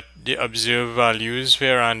 We got the observed values for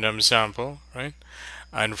a random sample, right?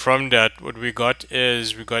 And from that, what we got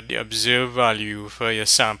is we got the observed value for your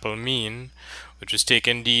sample mean, which is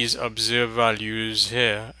taking these observed values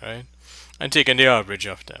here, right? And taking the average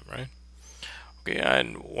of them, right? Okay,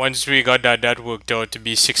 and once we got that, that worked out to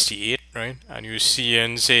be 68, right? And you see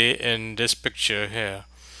in, say, in this picture here,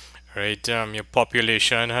 right, your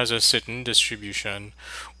population has a certain distribution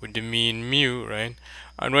with the mean mu, right?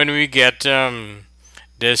 And when we get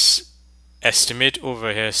this estimate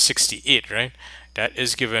over here, 68, right, that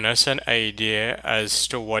is giving us an idea as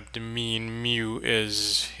to what the mean mu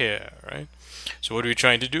is here, right? So what we're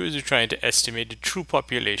trying to do is we're trying to estimate the true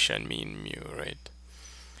population mean mu, right?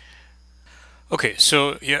 Okay,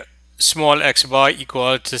 so yeah, small x bar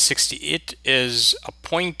equal to 68 is a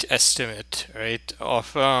point estimate, right,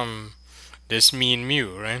 of this mean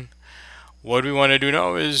mu, right? What we want to do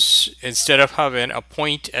now is, instead of having a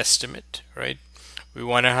point estimate, right, we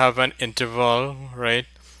want to have an interval, right,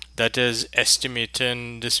 that is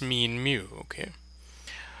estimating this mean mu, okay?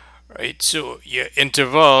 Right, so your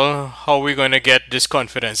interval, how are we going to get this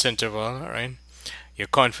confidence interval, right? Your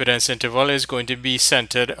confidence interval is going to be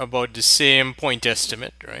centered about the same point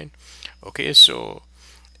estimate, right? Okay, so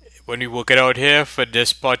when we work it out here for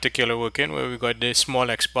this particular working where we got the small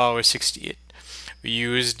x bar with 68, we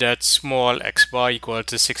use that small x bar equal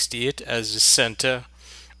to 68 as the center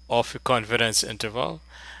of the confidence interval.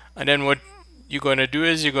 And then what you're going to do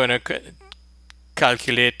is you're going to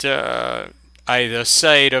calculate either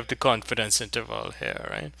side of the confidence interval here,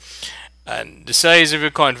 right? And the size of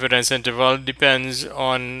your confidence interval depends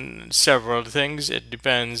on several things. It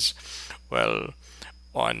depends, well,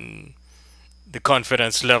 on the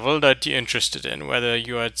confidence level that you're interested in, whether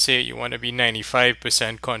you would say you want to be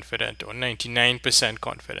 95% confident or 99%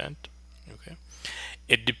 confident. Okay.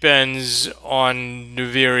 It depends on the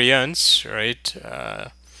variance, right?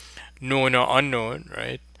 Known or unknown,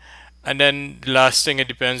 right? And then the last thing it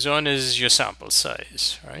depends on is your sample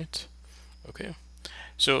size, right? Okay.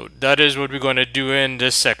 So that is what we're going to do in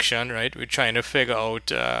this section, right? We're trying to figure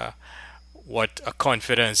out what a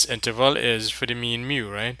confidence interval is for the mean mu,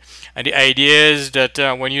 right? And the idea is that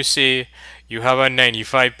when you say you have a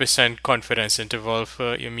 95% confidence interval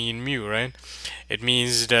for your mean mu, right? It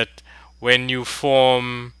means that when you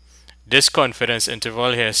form this confidence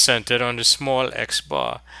interval here centered on the small x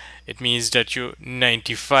bar, it means that you're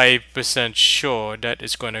 95% sure that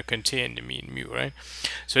it's going to contain the mean mu, right?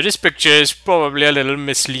 So this picture is probably a little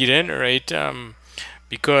misleading, right?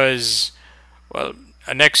 Because, well,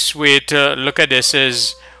 a next way to look at this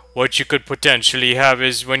is what you could potentially have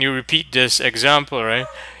is when you repeat this example, right?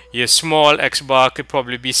 Your small x bar could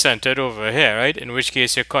probably be centered over here, right? In which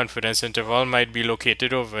case your confidence interval might be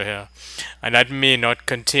located over here. And that may not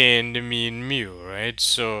contain the mean mu, right?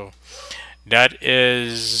 So that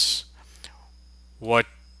is what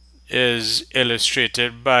is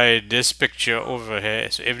illustrated by this picture over here.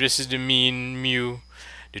 So if this is the mean mu,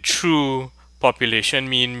 the true population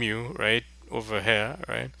mean mu, right, over here,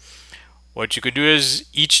 right, what you could do is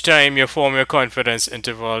each time you form your confidence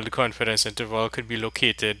interval, the confidence interval could be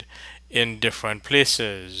located in different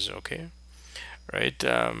places, okay, right?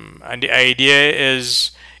 And the idea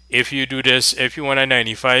is, if you do this, if you want a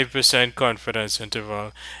 95% confidence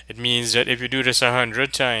interval, it means that if you do this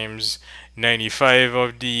 100 times, 95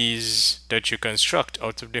 of these that you construct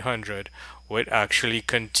out of the 100 would actually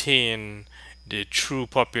contain the true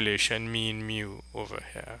population mean mu over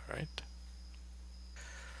here, right?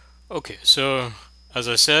 Okay, so as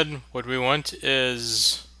I said, what we want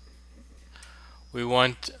is we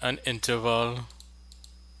want an interval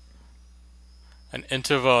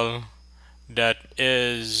that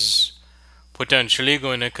is potentially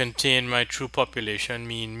going to contain my true population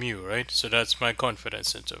mean mu, right? So that's my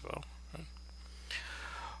confidence interval.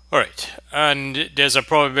 Alright, and there's a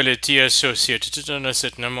probability associated and a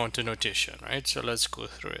certain amount of notation, right? So let's go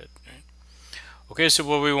through it. Right? Okay, so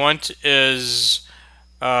what we want is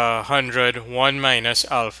 100 1 minus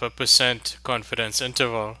alpha percent confidence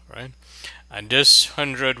interval, right? And this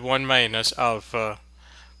 100 1 minus alpha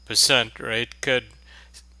percent, right,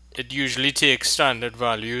 it usually takes standard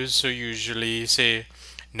values, so usually say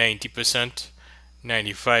 90%,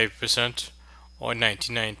 95%, or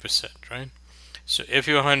 99%, right? So if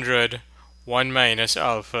your 100 1 minus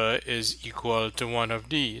alpha is equal to one of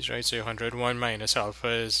these, right? So your 100 1 minus alpha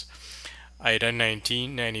is either 90,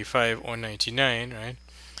 95, or 99, right?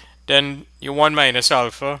 Then your 1 minus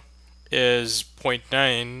alpha is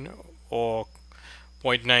 0.9 or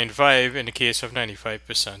 0.95 in the case of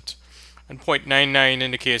 95%, and 0.99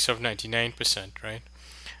 in the case of 99%, right?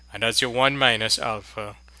 and that's your 1 minus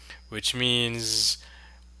alpha, which means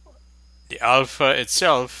the alpha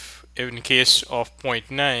itself, in case of zero point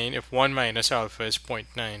 0.9, if 1 minus alpha is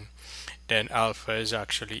 0.9, then alpha is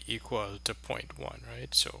actually equal to 0.1,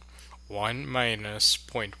 right? So 1 minus zero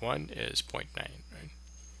point 0.1 is zero point 0.9, right?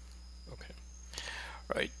 Okay.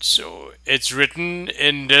 Right, so it's written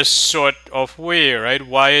in this sort of way, right?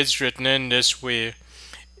 Why it's written in this way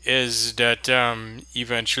is that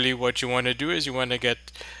eventually what you want to do is you want to get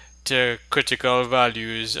to critical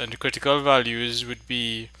values, and the critical values would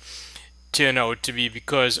be turn out to be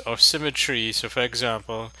because of symmetry. So for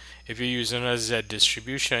example, if you're using a Z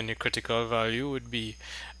distribution, your critical value would be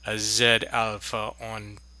a Z alpha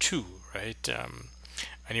on 2, right?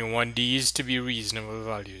 And you want these to be reasonable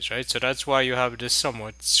values, right? So that's why you have this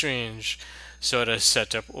somewhat strange sort of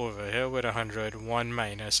setup over here with 101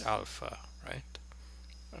 minus alpha, right?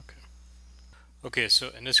 Okay. Okay,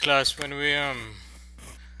 so in this class, when we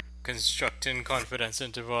constructing confidence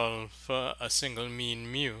interval for a single mean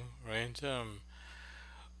mu, right?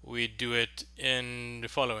 We do it in the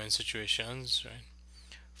following situations, right?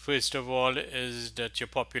 First of all is that your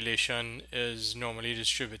population is normally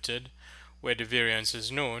distributed where the variance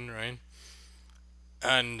is known, right?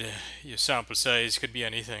 And your sample size could be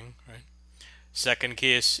anything, right? Second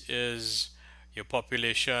case is your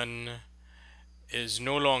population is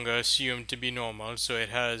no longer assumed to be normal, so it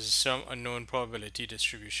has some unknown probability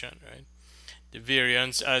distribution, right? The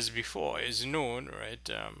variance as before is known, right?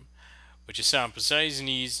 But your sample size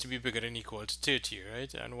needs to be bigger than equal to 30,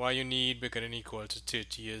 right? And why you need bigger than equal to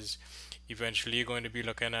 30 is eventually you're going to be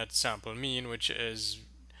looking at sample mean, which is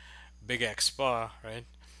big X bar, right?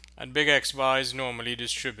 And big X bar is normally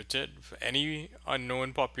distributed for any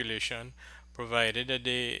unknown population provided that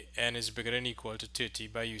the n is bigger than equal to 30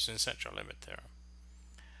 by using central limit theorem.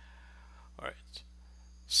 All right.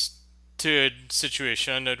 Third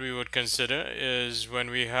situation that we would consider is when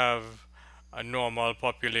we have a normal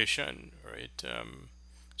population, right?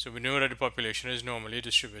 So we know that the population is normally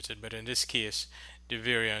distributed, but in this case, the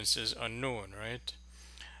variance is unknown, right?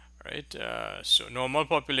 Right. So normal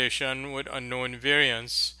population with unknown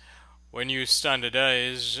variance. When you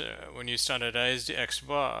standardize the x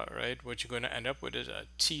bar, right? What you're going to end up with is a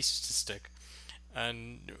t statistic,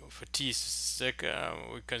 and for t statistic,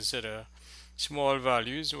 we consider small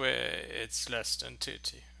values where it's less than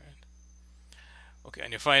 30, right? Okay,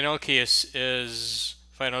 and the final case is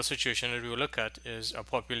final situation that we will look at is a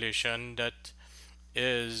population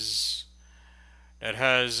is that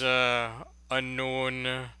has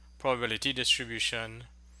unknown probability distribution,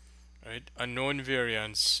 right? Unknown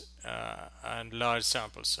variance and large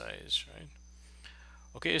sample size, right?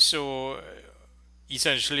 Okay, so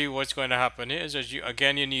essentially what's going to happen here is that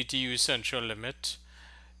you need to use central limit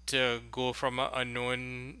to go from an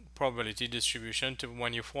unknown probability distribution to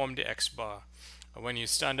when you form the x bar, when you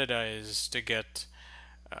standardize to get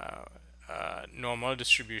normal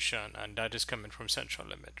distribution, and that is coming from central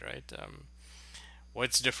limit, right?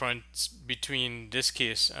 What's different between this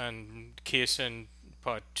case and case in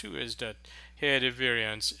part 2 is that here the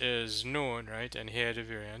variance is known, right, and here the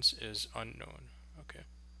variance is unknown. Okay.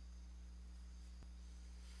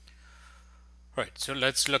 Right, so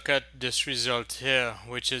let's look at this result here,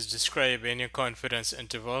 which is describing your confidence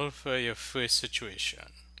interval for your first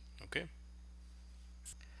situation. Okay.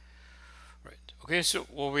 Right. Okay, so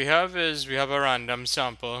what we have is we have a random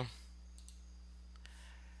sample,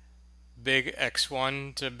 big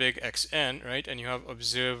x1 to big xn, right? And you have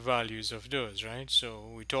observed values of those, right?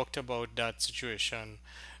 So we talked about that situation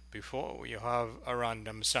before. You have a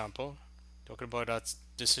random sample. Talked about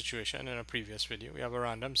this situation in a previous video. We have a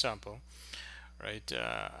random sample, right?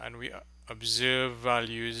 And we observe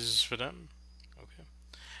values for them. Okay.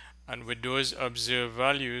 And with those observed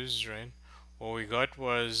values, right, what we got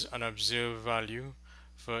was an observed value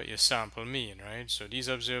for your sample mean, right? So these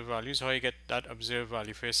observed values, how you get that observed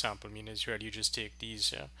value for your sample mean is really you just take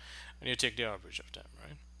these here and you take the average of them,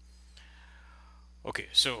 right? Okay,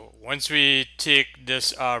 so once we take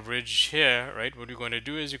this average here, right, what we're going to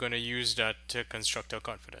do is you're going to use that to construct our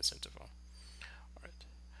confidence interval. All right.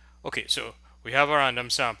 Okay, so we have a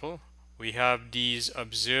random sample, we have these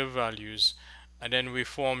observed values, and then we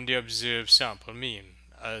form the observed sample mean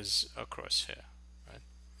as across here.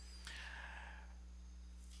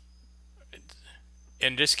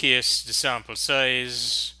 In this case, the sample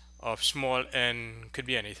size of small n could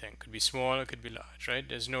be anything. Could be small, it could be large, right?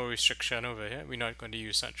 There's no restriction over here. We're not going to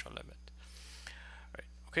use central limit. Right.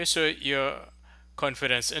 Okay, so your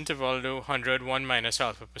confidence interval, the 101 minus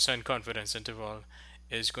alpha percent confidence interval,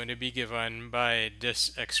 is going to be given by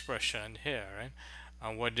this expression here, right?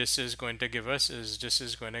 And what this is going to give us is this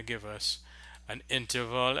is going to give us an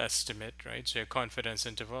interval estimate, right? So your confidence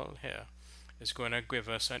interval here is going to give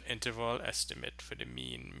us an interval estimate for the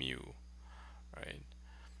mean mu, right?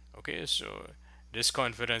 Okay, so this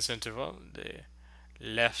confidence interval, the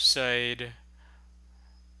left side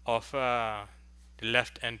of the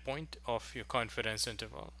left endpoint of your confidence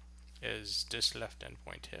interval is this left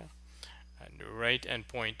endpoint here, and the right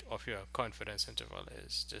endpoint of your confidence interval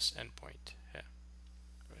is this endpoint here,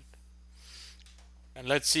 right? And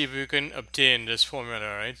let's see if we can obtain this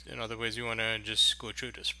formula, right? In other words, we want to just go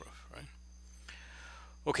through this proof, right?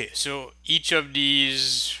 Okay, so each of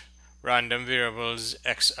these random variables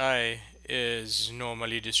xi is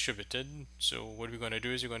normally distributed. So what we're going to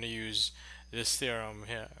do is we're going to use this theorem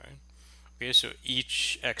here, right? Okay, so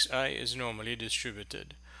each xi is normally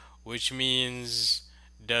distributed, which means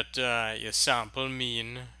that your sample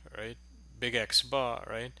mean, right, big X bar,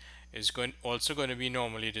 right, is also going to be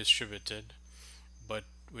normally distributed, but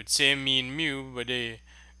with same mean mu, but the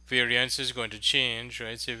variance is going to change,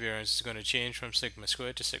 right? So variance is going to change from sigma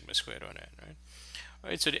squared to sigma squared on n, right?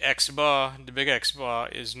 Alright, so the X bar, the big X bar,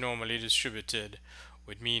 is normally distributed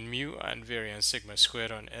with mean mu and variance sigma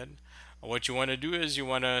squared on n. What you want to do is you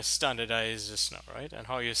want to standardize this now, right? And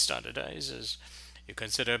how you standardize is you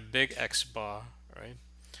consider big X bar, right?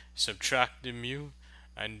 Subtract the mu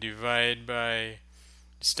and divide by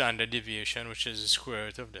standard deviation, which is the square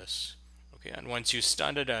root of this. Okay, and once you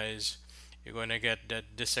standardize, you're going to get that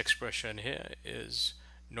this expression here is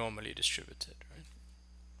normally distributed, right?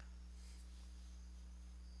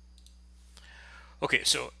 Okay,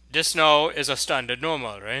 so this now is a standard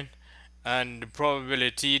normal, right? And the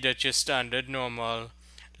probability that your standard normal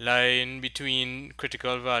lie in between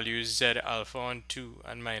critical values z alpha on 2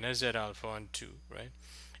 and minus z alpha on 2, right,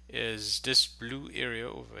 is this blue area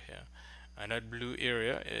over here. And that blue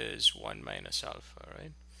area is 1 minus alpha,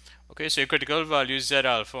 right? Okay, so your critical value z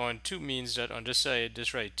alpha on 2 means that on this side,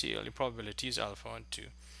 this right tail, the probability is alpha on 2.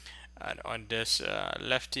 And on this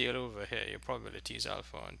left tail over here, your probability is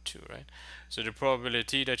alpha on 2, right? So the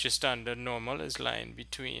probability that your standard normal is lying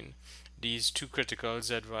between these two critical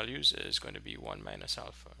z values is going to be 1 minus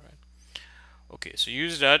alpha, right? Okay, so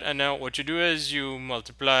use that, and now what you do is you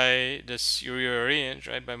multiply this, you rearrange,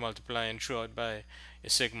 right, by multiplying throughout by your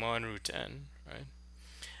sigma on root n, right?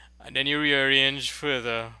 And then you rearrange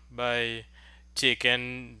further by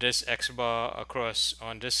taking this x bar across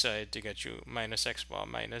on this side to get you minus x bar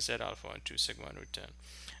minus z alpha on 2 sigma on root 10.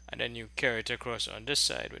 And then you carry it across on this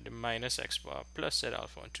side with the minus x bar plus z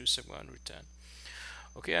alpha on 2 sigma on root 10.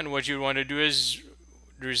 Okay, and what you want to do is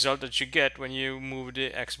the result that you get when you move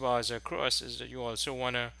the x bars across is that you also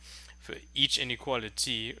want to, for each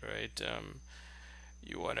inequality, right,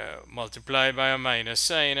 you want to multiply by a minus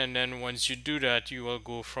sign, and then once you do that, you will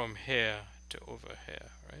go from here to over here,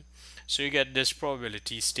 right? So you get this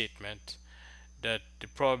probability statement that the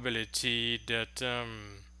probability that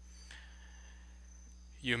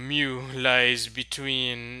your mu lies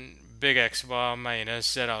between big X bar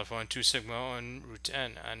minus Z alpha on 2 sigma on root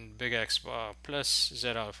n and big X bar plus Z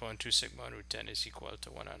alpha on 2 sigma on root n is equal to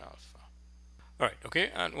 1 on alpha. Alright, okay,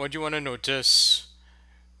 and what you want to notice,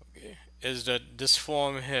 okay, is that this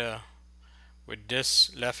form here with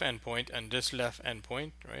this left endpoint and this left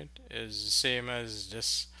endpoint, right, is the same as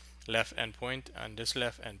this left endpoint and this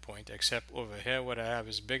left endpoint, except over here what I have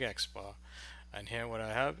is big X bar and here what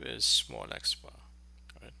I have is small x bar,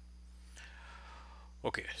 right?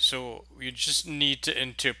 Okay, so we just need to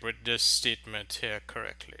interpret this statement here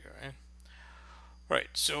correctly, right? Right,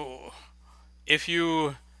 so if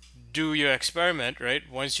you do your experiment, right,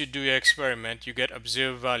 once you do your experiment you get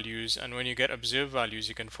observed values, and when you get observed values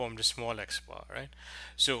you can form the small x bar, right?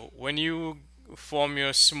 So when you form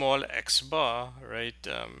your small x bar, right,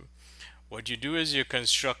 what you do is you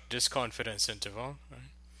construct this confidence interval, right?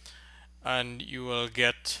 And you will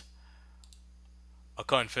get a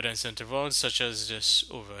confidence interval such as this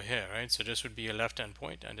over here, right? So this would be your left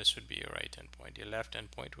endpoint and this would be your right endpoint. Your left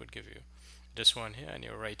endpoint would give you this one here and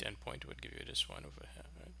your right endpoint would give you this one over here,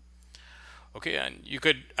 right? Okay, and you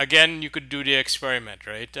could, again, you could do the experiment,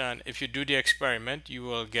 right? And if you do the experiment, you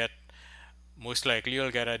will get, most likely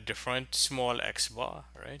you'll get a different small x bar,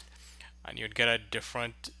 right? And you'd get a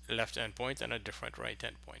different left endpoint and a different right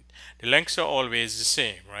endpoint. The lengths are always the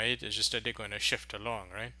same, right? It's just that they're going to shift along,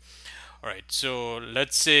 right? All right, so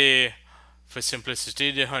let's say for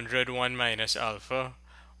simplicity, the 101 minus alpha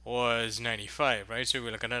was 95, right? So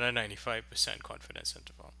we're looking at a 95% confidence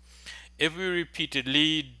interval. If we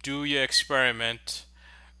repeatedly do your experiment,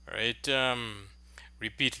 right,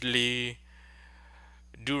 repeatedly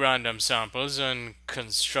do random samples and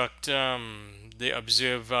construct the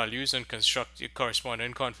observed values and construct the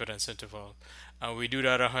corresponding confidence interval, and we do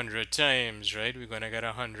that 100 times, right, we're going to get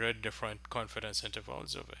 100 different confidence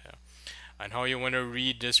intervals over here. And how you want to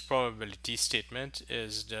read this probability statement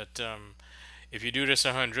is that if you do this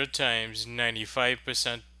 100 times,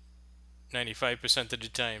 95% of the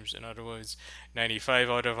times, in other words, 95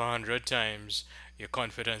 out of 100 times, your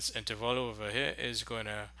confidence interval over here is going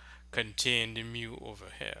to contain the mu over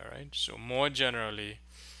here, right? So more generally,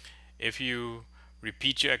 if you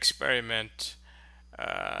repeat your experiment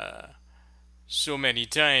so many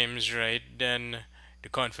times, right, then the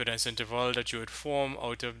confidence interval that you would form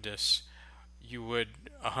out of this, you would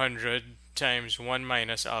 100 times 1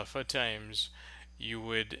 minus alpha times,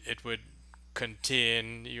 it would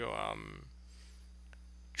contain your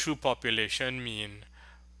true population mean,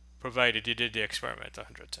 provided you did the experiment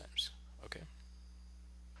 100 times. Okay.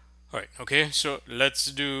 All right. Okay. So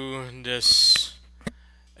let's do this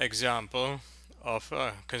example of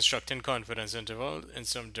constructing confidence interval in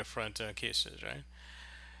some different cases, right?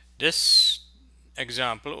 This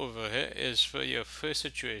example over here is for your first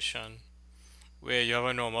situation where you have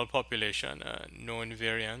a normal population, known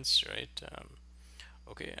variance, right?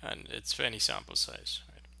 Okay, and it's for any sample size,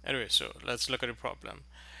 right? Anyway, so let's look at the problem.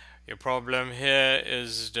 Your problem here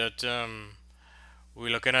is that we're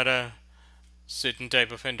looking at a certain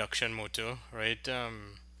type of induction motor, right?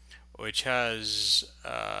 Which has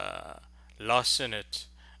loss in it,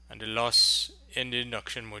 and the loss in the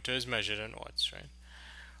induction motor is measured in watts, right?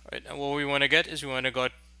 Right, and what we want to get is we want to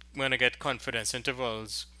get confidence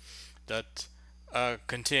intervals that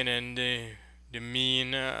containing the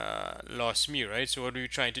mean loss mu, right? So what we're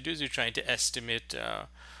trying to do is we're trying to estimate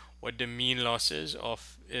what the mean loss is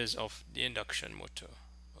of the induction motor.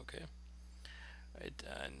 Okay, right,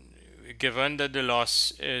 and given that the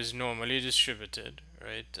loss is normally distributed,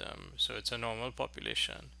 right? So it's a normal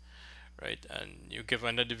population, right? And you're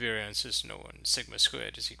given that the variance is known, sigma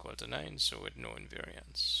squared is equal to 9, so with known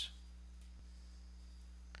variance.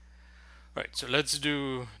 Right, so let's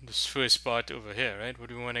do this first part over here, right?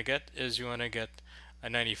 What we want to get is you want to get a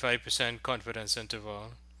 95% confidence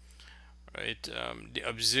interval, right? The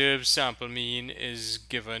observed sample mean is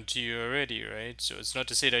given to you already, right? So it's not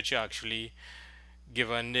to say that you're actually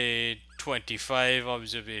given the 25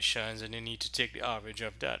 observations and you need to take the average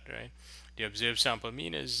of that, right? The observed sample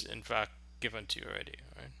mean is in fact given to you already,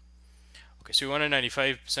 right? Okay, so we want a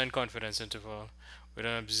 95% confidence interval with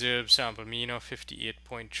an observed sample mean of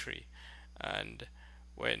 58.3, and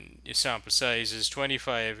when your sample size is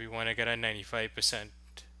 25, we want to get a 95%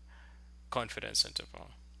 confidence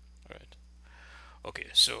interval, right? Okay,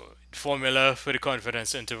 so the formula for the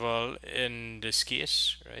confidence interval in this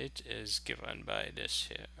case, right, is given by this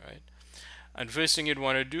here, right? And first thing you'd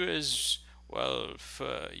want to do is, well,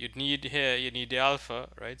 you need the alpha,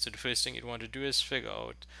 right? So the first thing you'd want to do is figure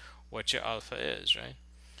out what your alpha is, right?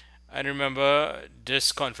 And remember,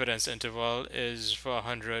 this confidence interval is for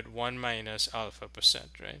 101 minus alpha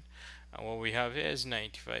percent, right? And what we have here is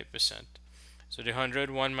 95%. So the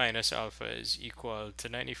 101 minus alpha is equal to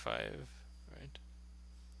 95, right?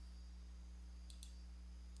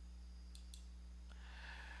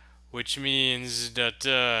 Which means that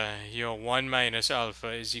your 1 minus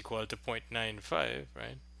alpha is equal to 0.95,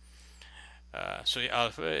 right? So the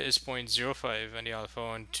alpha is 0.05 and the alpha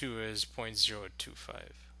on 2 is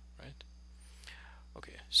 0.025, right?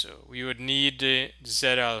 Okay, so we would need the Z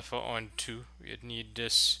alpha on 2. We would need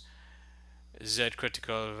this Z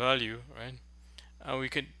critical value, right? And we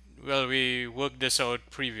worked this out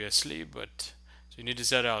previously, but so you need the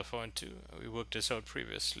Z alpha on 2. We worked this out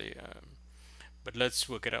previously, but let's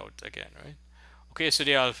work it out again, right? Okay, so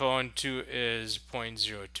the alpha on 2 is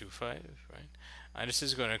 0.025, right? And this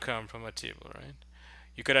is going to come from a table, right?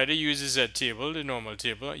 You could either use the Z table, the normal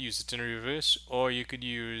table, use it in reverse, or you could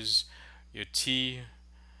use your T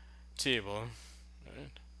table,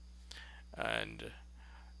 right? And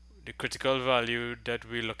the critical value that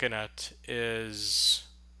we're looking at is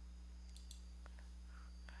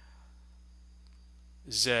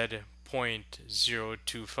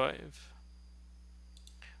Z.025.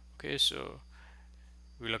 Okay, so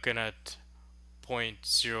we're looking at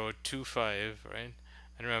 0.025, right?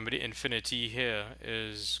 And remember, the infinity here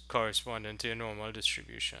is corresponding to a normal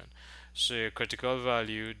distribution. So your critical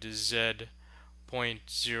value, the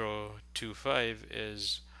Z.025,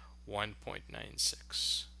 is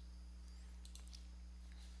 1.96.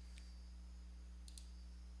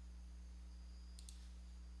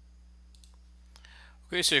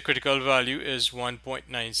 Okay, so your critical value is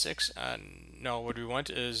 1.96, and now what we want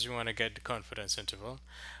is we want to get the confidence interval,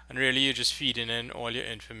 and really you're just feeding in all your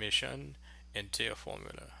information into your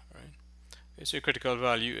formula, right? Okay, so your critical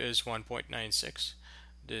value is 1.96,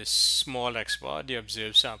 the small x bar, the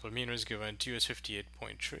observed sample mean, was given to you as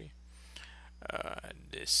 58.3.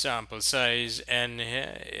 The sample size n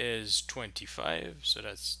here is 25, so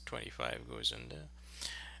that's 25 goes in there.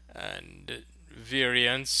 And the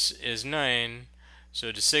variance is 9,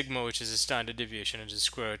 so the sigma, which is the standard deviation, is the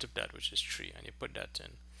square root of that, which is 3, and you put that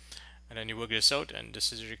in. And then you work this out, and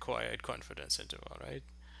this is the required confidence interval, right?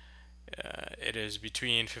 It is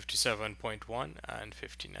between 57.1 and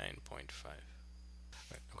 59.5.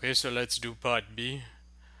 Okay, so let's do part B.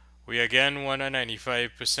 We again want a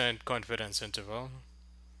 95% confidence interval.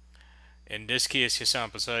 In this case, your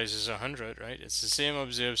sample size is 100, right? It's the same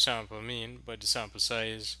observed sample mean, but the sample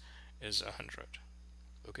size is 100.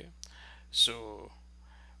 Okay, so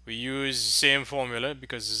we use the same formula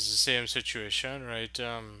because it's the same situation, right?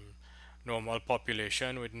 Normal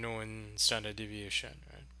population with known standard deviation,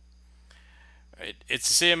 right? It's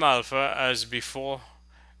the same alpha as before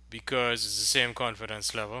because it's the same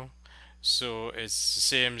confidence level. So it's the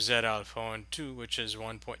same Z alpha on 2, which is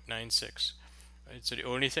 1.96. Right? So the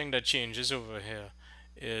only thing that changes over here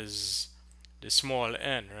is the small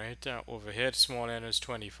n, right? Over here, the small n is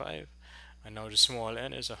 25, and now the small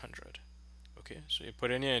n is 100. Okay, so you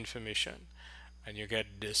put in your information, and you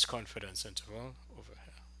get this confidence interval over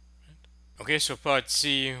here. Right? Okay, so part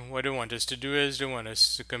C, what they want us to do is they want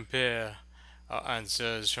us to compare our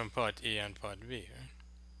answers from part A and part B.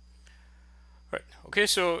 Right. Okay,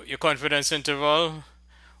 so your confidence interval,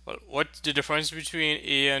 well, what's the difference between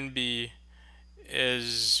A and B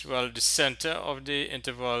is, well, the center of the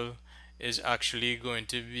interval is actually going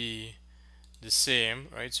to be the same,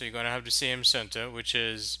 right? So you're going to have the same center, which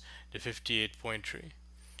is the 58.3.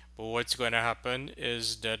 But what's going to happen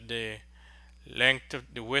is that the length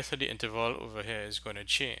of the width of the interval over here is going to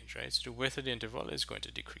change, right? So the width of the interval is going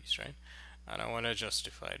to decrease, right? And I want to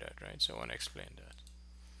justify that, right? So I want to explain that.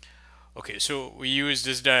 Okay, so we use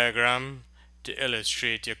this diagram to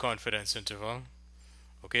illustrate your confidence interval.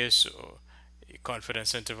 Okay, so your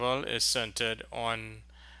confidence interval is centered on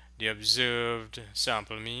the observed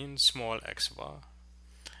sample mean, small x bar,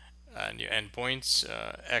 and your endpoints,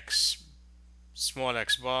 x, small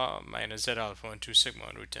x bar minus z alpha on 2 sigma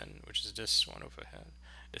on root n, which is this one over here,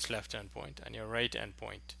 this left endpoint, and your right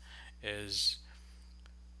endpoint is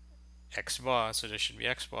x bar, so this should be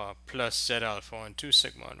x bar plus z alpha on 2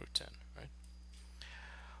 sigma on root n.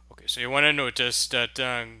 Okay, so you want to notice that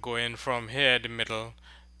going from here, the middle,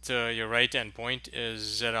 to your right endpoint is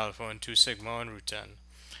z alpha on 2 sigma on root n.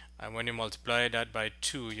 And when you multiply that by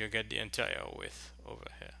 2, you get the entire width over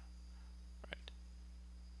here. Right.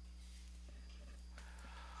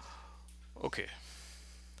 Okay.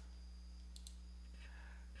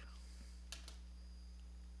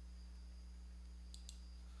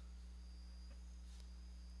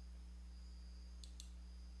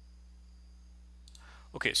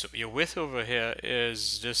 Okay, so your width over here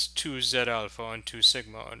is just 2z alpha on 2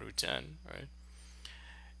 sigma on root n, right?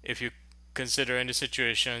 If you consider in the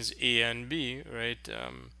situations A and B, right, your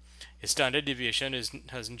standard deviation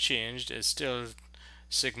hasn't changed. It's still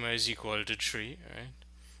sigma is equal to 3, right?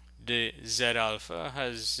 The z alpha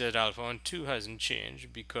on 2 hasn't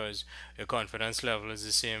changed because your confidence level is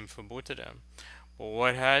the same for both of them. But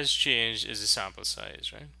what has changed is the sample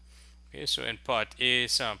size, right? Okay, so in part A,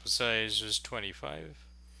 sample size was 25.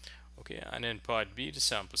 Okay, and in part B, the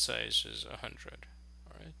sample size is 100.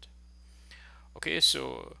 All right. Okay,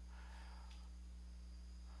 so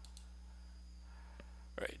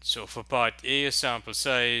for part A, a sample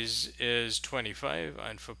size is 25,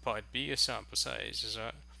 and for part B, a sample size is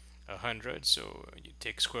 100. So you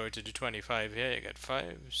take square root of the 25 here, you get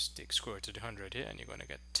 5. Take square root of the 100 here, and you're going to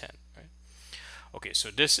get 10. Right? Okay, so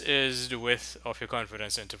this is the width of your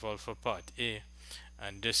confidence interval for part A,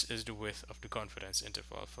 and this is the width of the confidence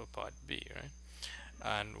interval for part B, right?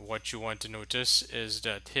 And what you want to notice is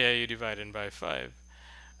that here you divide in by 5,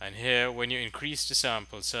 and here when you increase the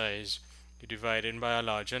sample size, you divide in by a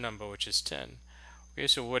larger number, which is 10. Okay,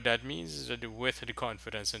 so what that means is that the width of the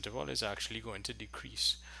confidence interval is actually going to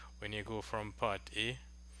decrease when you go from part A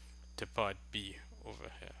to part B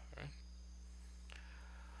over here, right?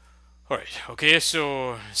 Alright, okay,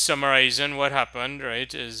 so summarizing what happened,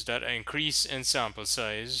 right, is that an increase in sample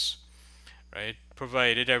size, right,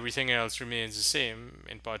 provided everything else remains the same,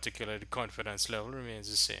 in particular the confidence level remains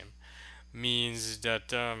the same, means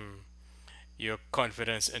that your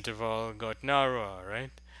confidence interval got narrower,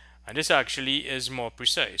 right? And this actually is more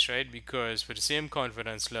precise, right? Because for the same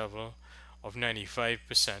confidence level of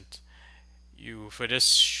 95%, for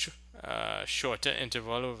this shorter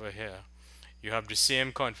interval over here, you have the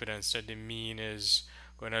same confidence that the mean is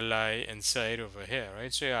going to lie inside over here,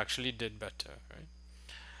 right? So you actually did better, right?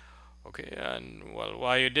 Okay, and well,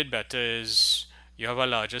 why you did better is you have a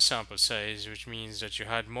larger sample size, which means that you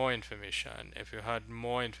had more information. If you had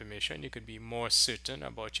more information, you could be more certain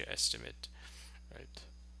about your estimate, right?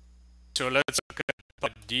 So let's look at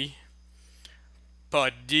part D.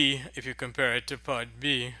 Part D, if you compare it to part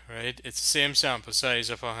B, right, it's the same sample size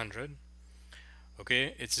of 100.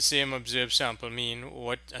 Okay, it's the same observed sample mean.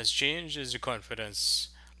 What has changed is the confidence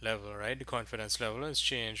level, right? The confidence level has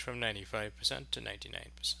changed from 95% to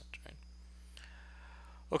 99%, right?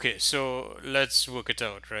 Okay, so let's work it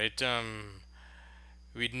out, right?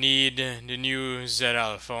 We need the new Z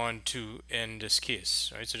alpha on 2 in this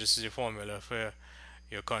case, right? So this is the formula for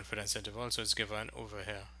your confidence interval, so it's given over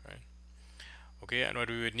here, right? Okay, and what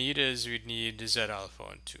we would need is we'd need the Z alpha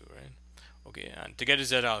on 2, right? Okay, and to get the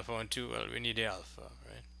Z alpha on 2, well, we need the alpha,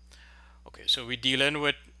 right? Okay, so we're dealing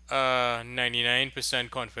with 99%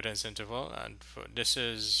 confidence interval, and for this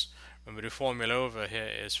is, remember the formula over here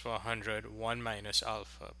is for 100 1 minus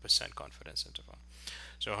alpha percent confidence interval.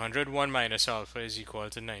 So 101 minus alpha is equal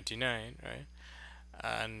to 99, right?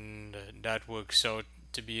 And that works out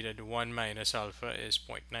to be that 1 minus alpha is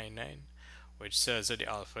 0.99, which says that the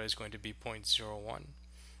alpha is going to be 0.01,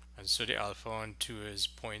 and so the alpha on 2 is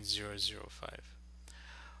 0.005. Right,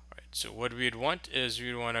 so what we'd want is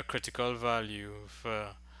we'd want a critical value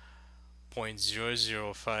for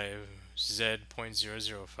 0.005, z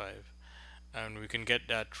 0.005, and we can get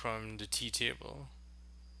that from the t-table.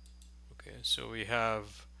 Okay, so we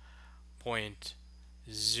have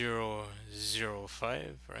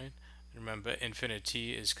 0.005, right? Remember,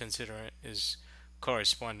 infinity is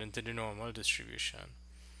corresponding to the normal distribution.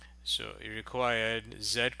 So the required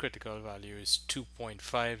z critical value is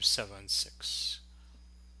 2.576,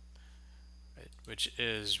 right? Which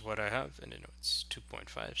is what I have in the notes,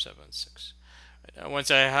 2.576. Right? And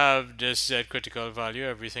once I have this z critical value,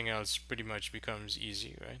 everything else pretty much becomes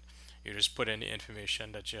easy, right? You just put in the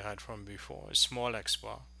information that you had from before, a small x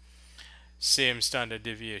bar, same standard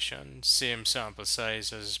deviation, same sample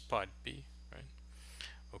size as part B, right?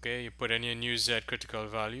 Okay, you put in your new z critical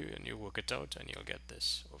value and you work it out and you'll get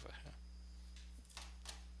this over here.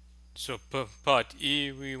 So per part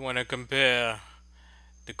E, we want to compare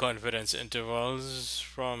the confidence intervals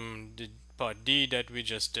from the part D that we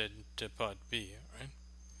just did to part B, right?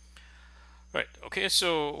 Right, okay,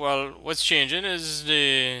 so, well, what's changing is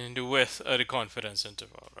the width of the confidence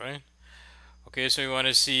interval, right? Okay, so we want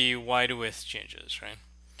to see why the width changes, right?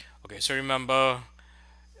 Okay, so remember,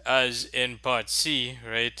 as in part C,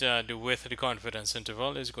 right, the width of the confidence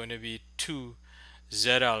interval is going to be 2 z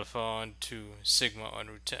alpha on 2 sigma on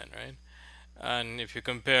root 10, right? And if you're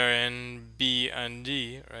comparing B and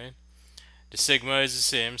D, right, the sigma is the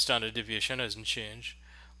same, standard deviation hasn't changed.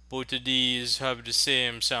 Both of these have the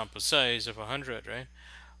same sample size of 100, right?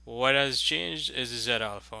 What has changed is the z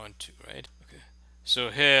alpha on 2, right? Okay. So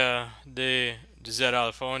here, the z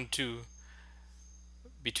alpha on 2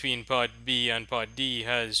 between part B and part D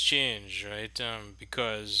has changed, right?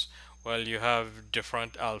 Because, well, you have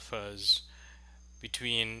different alphas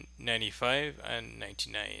between 95 and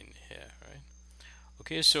 99 here, right?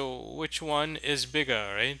 Okay, so which one is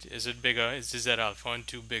bigger, right? Is it bigger? Is the Z alpha on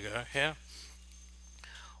 2 bigger here?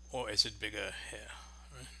 Or is it bigger here?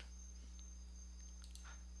 Right?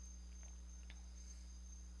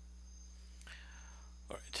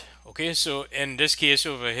 Alright. Okay, so in this case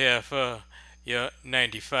over here for your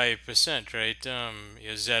 95%, right?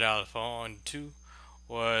 Your Z alpha on 2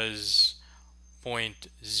 was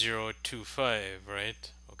 0.025,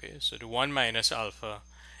 right? Okay, so the 1 minus alpha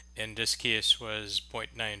in this case was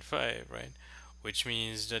 0.95, right? Which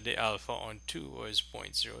means that the alpha on 2 was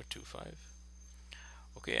 0.025.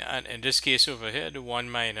 Okay, and in this case over here, the 1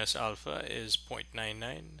 minus alpha is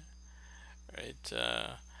 0.99, right?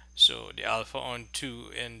 So the alpha on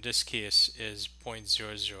 2 in this case is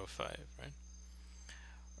 0.005, right?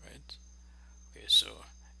 Right. Okay, so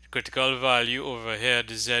the critical value over here,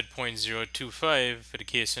 the Z 0.025 for the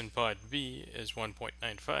case in part B is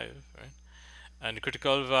 1.95, right? And the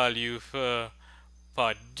critical value for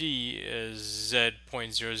part D is Z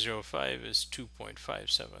 0.005 is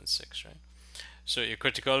 2.576, right? So your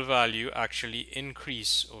critical value actually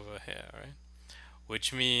increase over here, right?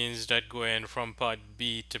 Which means that going from part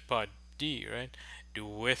B to part D, right, the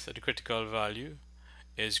width of the critical value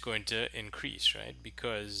is going to increase, right?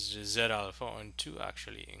 Because the Z alpha on 2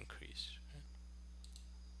 actually increase.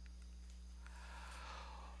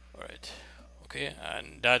 Right? All right. Okay,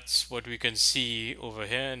 and that's what we can see over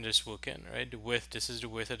here in this working, right? The width, this is the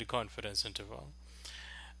width of the confidence interval.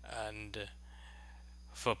 And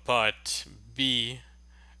for part B,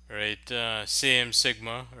 right, same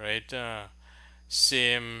sigma, right,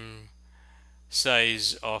 same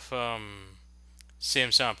size of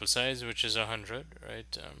same sample size, which is 100,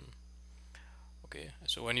 right? Okay,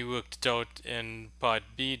 so when you worked it out in part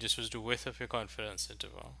B, this was the width of your confidence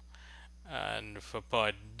interval. And for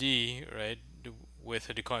part D, right, the width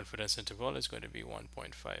of the confidence interval is going to be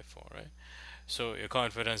 1.54, right? So your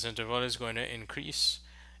confidence interval is going to increase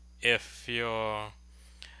if your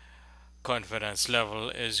confidence level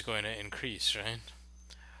is going to increase, right?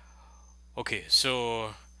 Okay,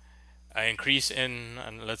 so I increase in,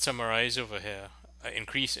 and let's summarize over here, I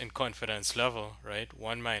increase in confidence level, right?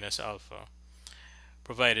 1 minus alpha,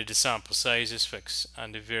 provided the sample size is fixed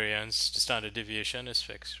and the variance, the standard deviation is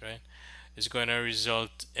fixed, right? Is going to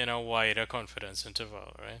result in a wider confidence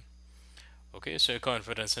interval, right? Okay, so your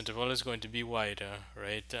confidence interval is going to be wider,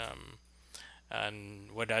 right?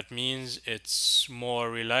 And what that means, it's more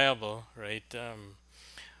reliable, right?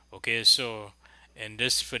 Okay, so in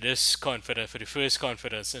this for this confidence for the first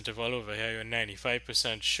confidence interval over here, you're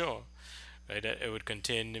 95% sure, right, that it would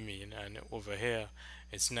contain the mean, and over here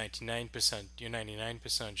it's 99%. You're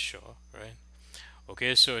 99% sure, right?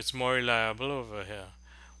 Okay, so it's more reliable over here,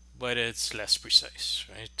 but it's less precise,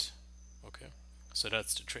 right? Okay, so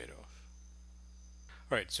that's the trade-off.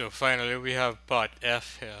 Right, so finally we have part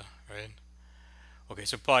F here, right? Okay,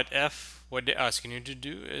 so part F, what they're asking you to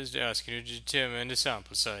do is they're asking you to determine the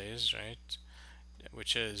sample size, right?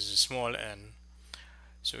 Which is small n.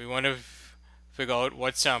 So we want to figure out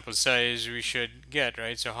what sample size we should get,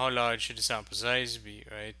 right? So how large should the sample size be,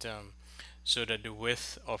 right? So that the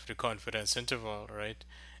width of the confidence interval, right,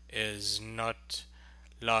 is not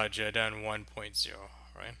larger than 1.0,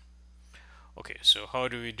 right? Okay, so how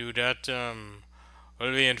do we do that?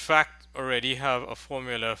 Well, we in fact already have a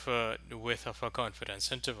formula for the width of a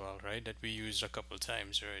confidence interval, right, that we used a couple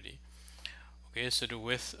times already. Okay, so the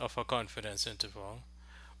width of a confidence interval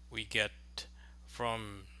we get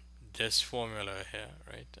from this formula here,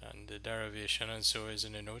 right, and the derivation and so is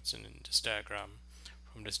in the notes and in this diagram,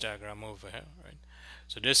 from this diagram over here, right.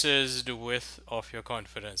 So this is the width of your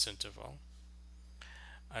confidence interval,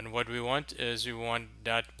 and what we want is we want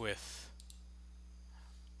that width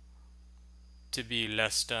to be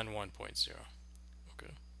less than 1.0.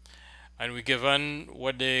 Okay, and we given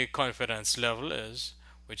what the confidence level is,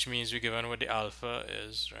 which means we given what the alpha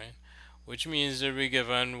is, right, which means that we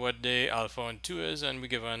given what the alpha on 2 is, and we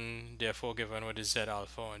given therefore given what the z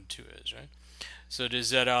alpha on 2 is, right. So the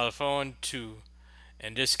z alpha on 2,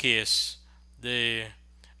 in this case the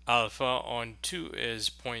alpha on 2 is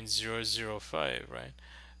 0.005, right.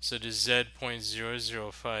 So the z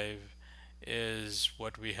 0.005 is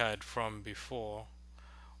what we had from before,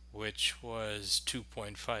 which was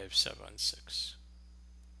 2.576.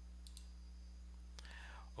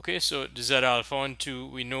 Okay, so the z alpha on 2,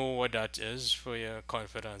 we know what that is for your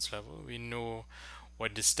confidence level. We know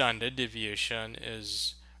what the standard deviation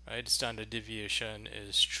is, right? The standard deviation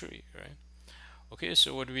is 3, right? Okay,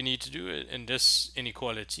 so what we need to do in this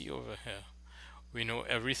inequality over here, we know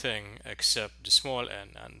everything except the small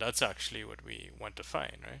n, and that's actually what we want to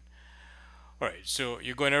find, right? Alright, so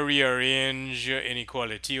you're going to rearrange your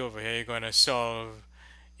inequality over here. You're going to solve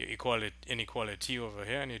your inequality over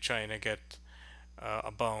here, and you're trying to get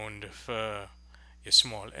a bound for your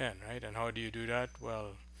small n, right? And how do you do that?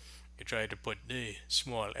 Well, you try to put the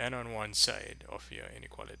small n on one side of your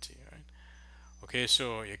inequality, right? Okay,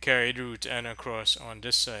 so you carry the root n across on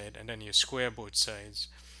this side, and then you square both sides.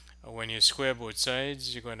 When you square both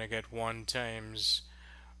sides, you're going to get 1 times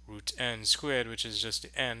root n squared, which is just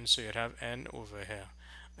the n, so you'd have n over here.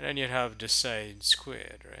 And then you'd have this side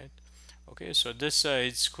squared, right? Okay, so this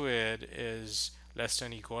side squared is less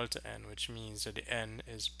than or equal to n, which means that the n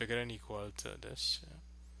is bigger than or equal to this. Yeah.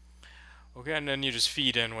 Okay, and then you just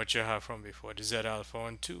feed in what you have from before. The z alpha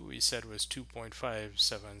on 2 we said was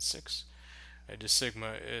 2.576. Right, the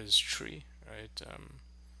sigma is 3, right?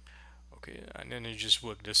 Okay, and then you just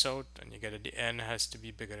work this out, and you get that the n has to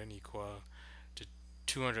be bigger than or equal to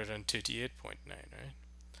 238.9, right?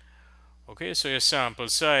 Okay, so your sample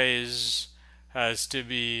size has to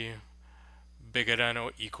be bigger than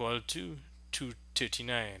or equal to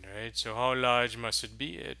 239, right? So how large must it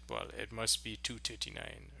be? Well, it must be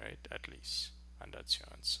 239, right, at least, and that's your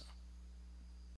answer.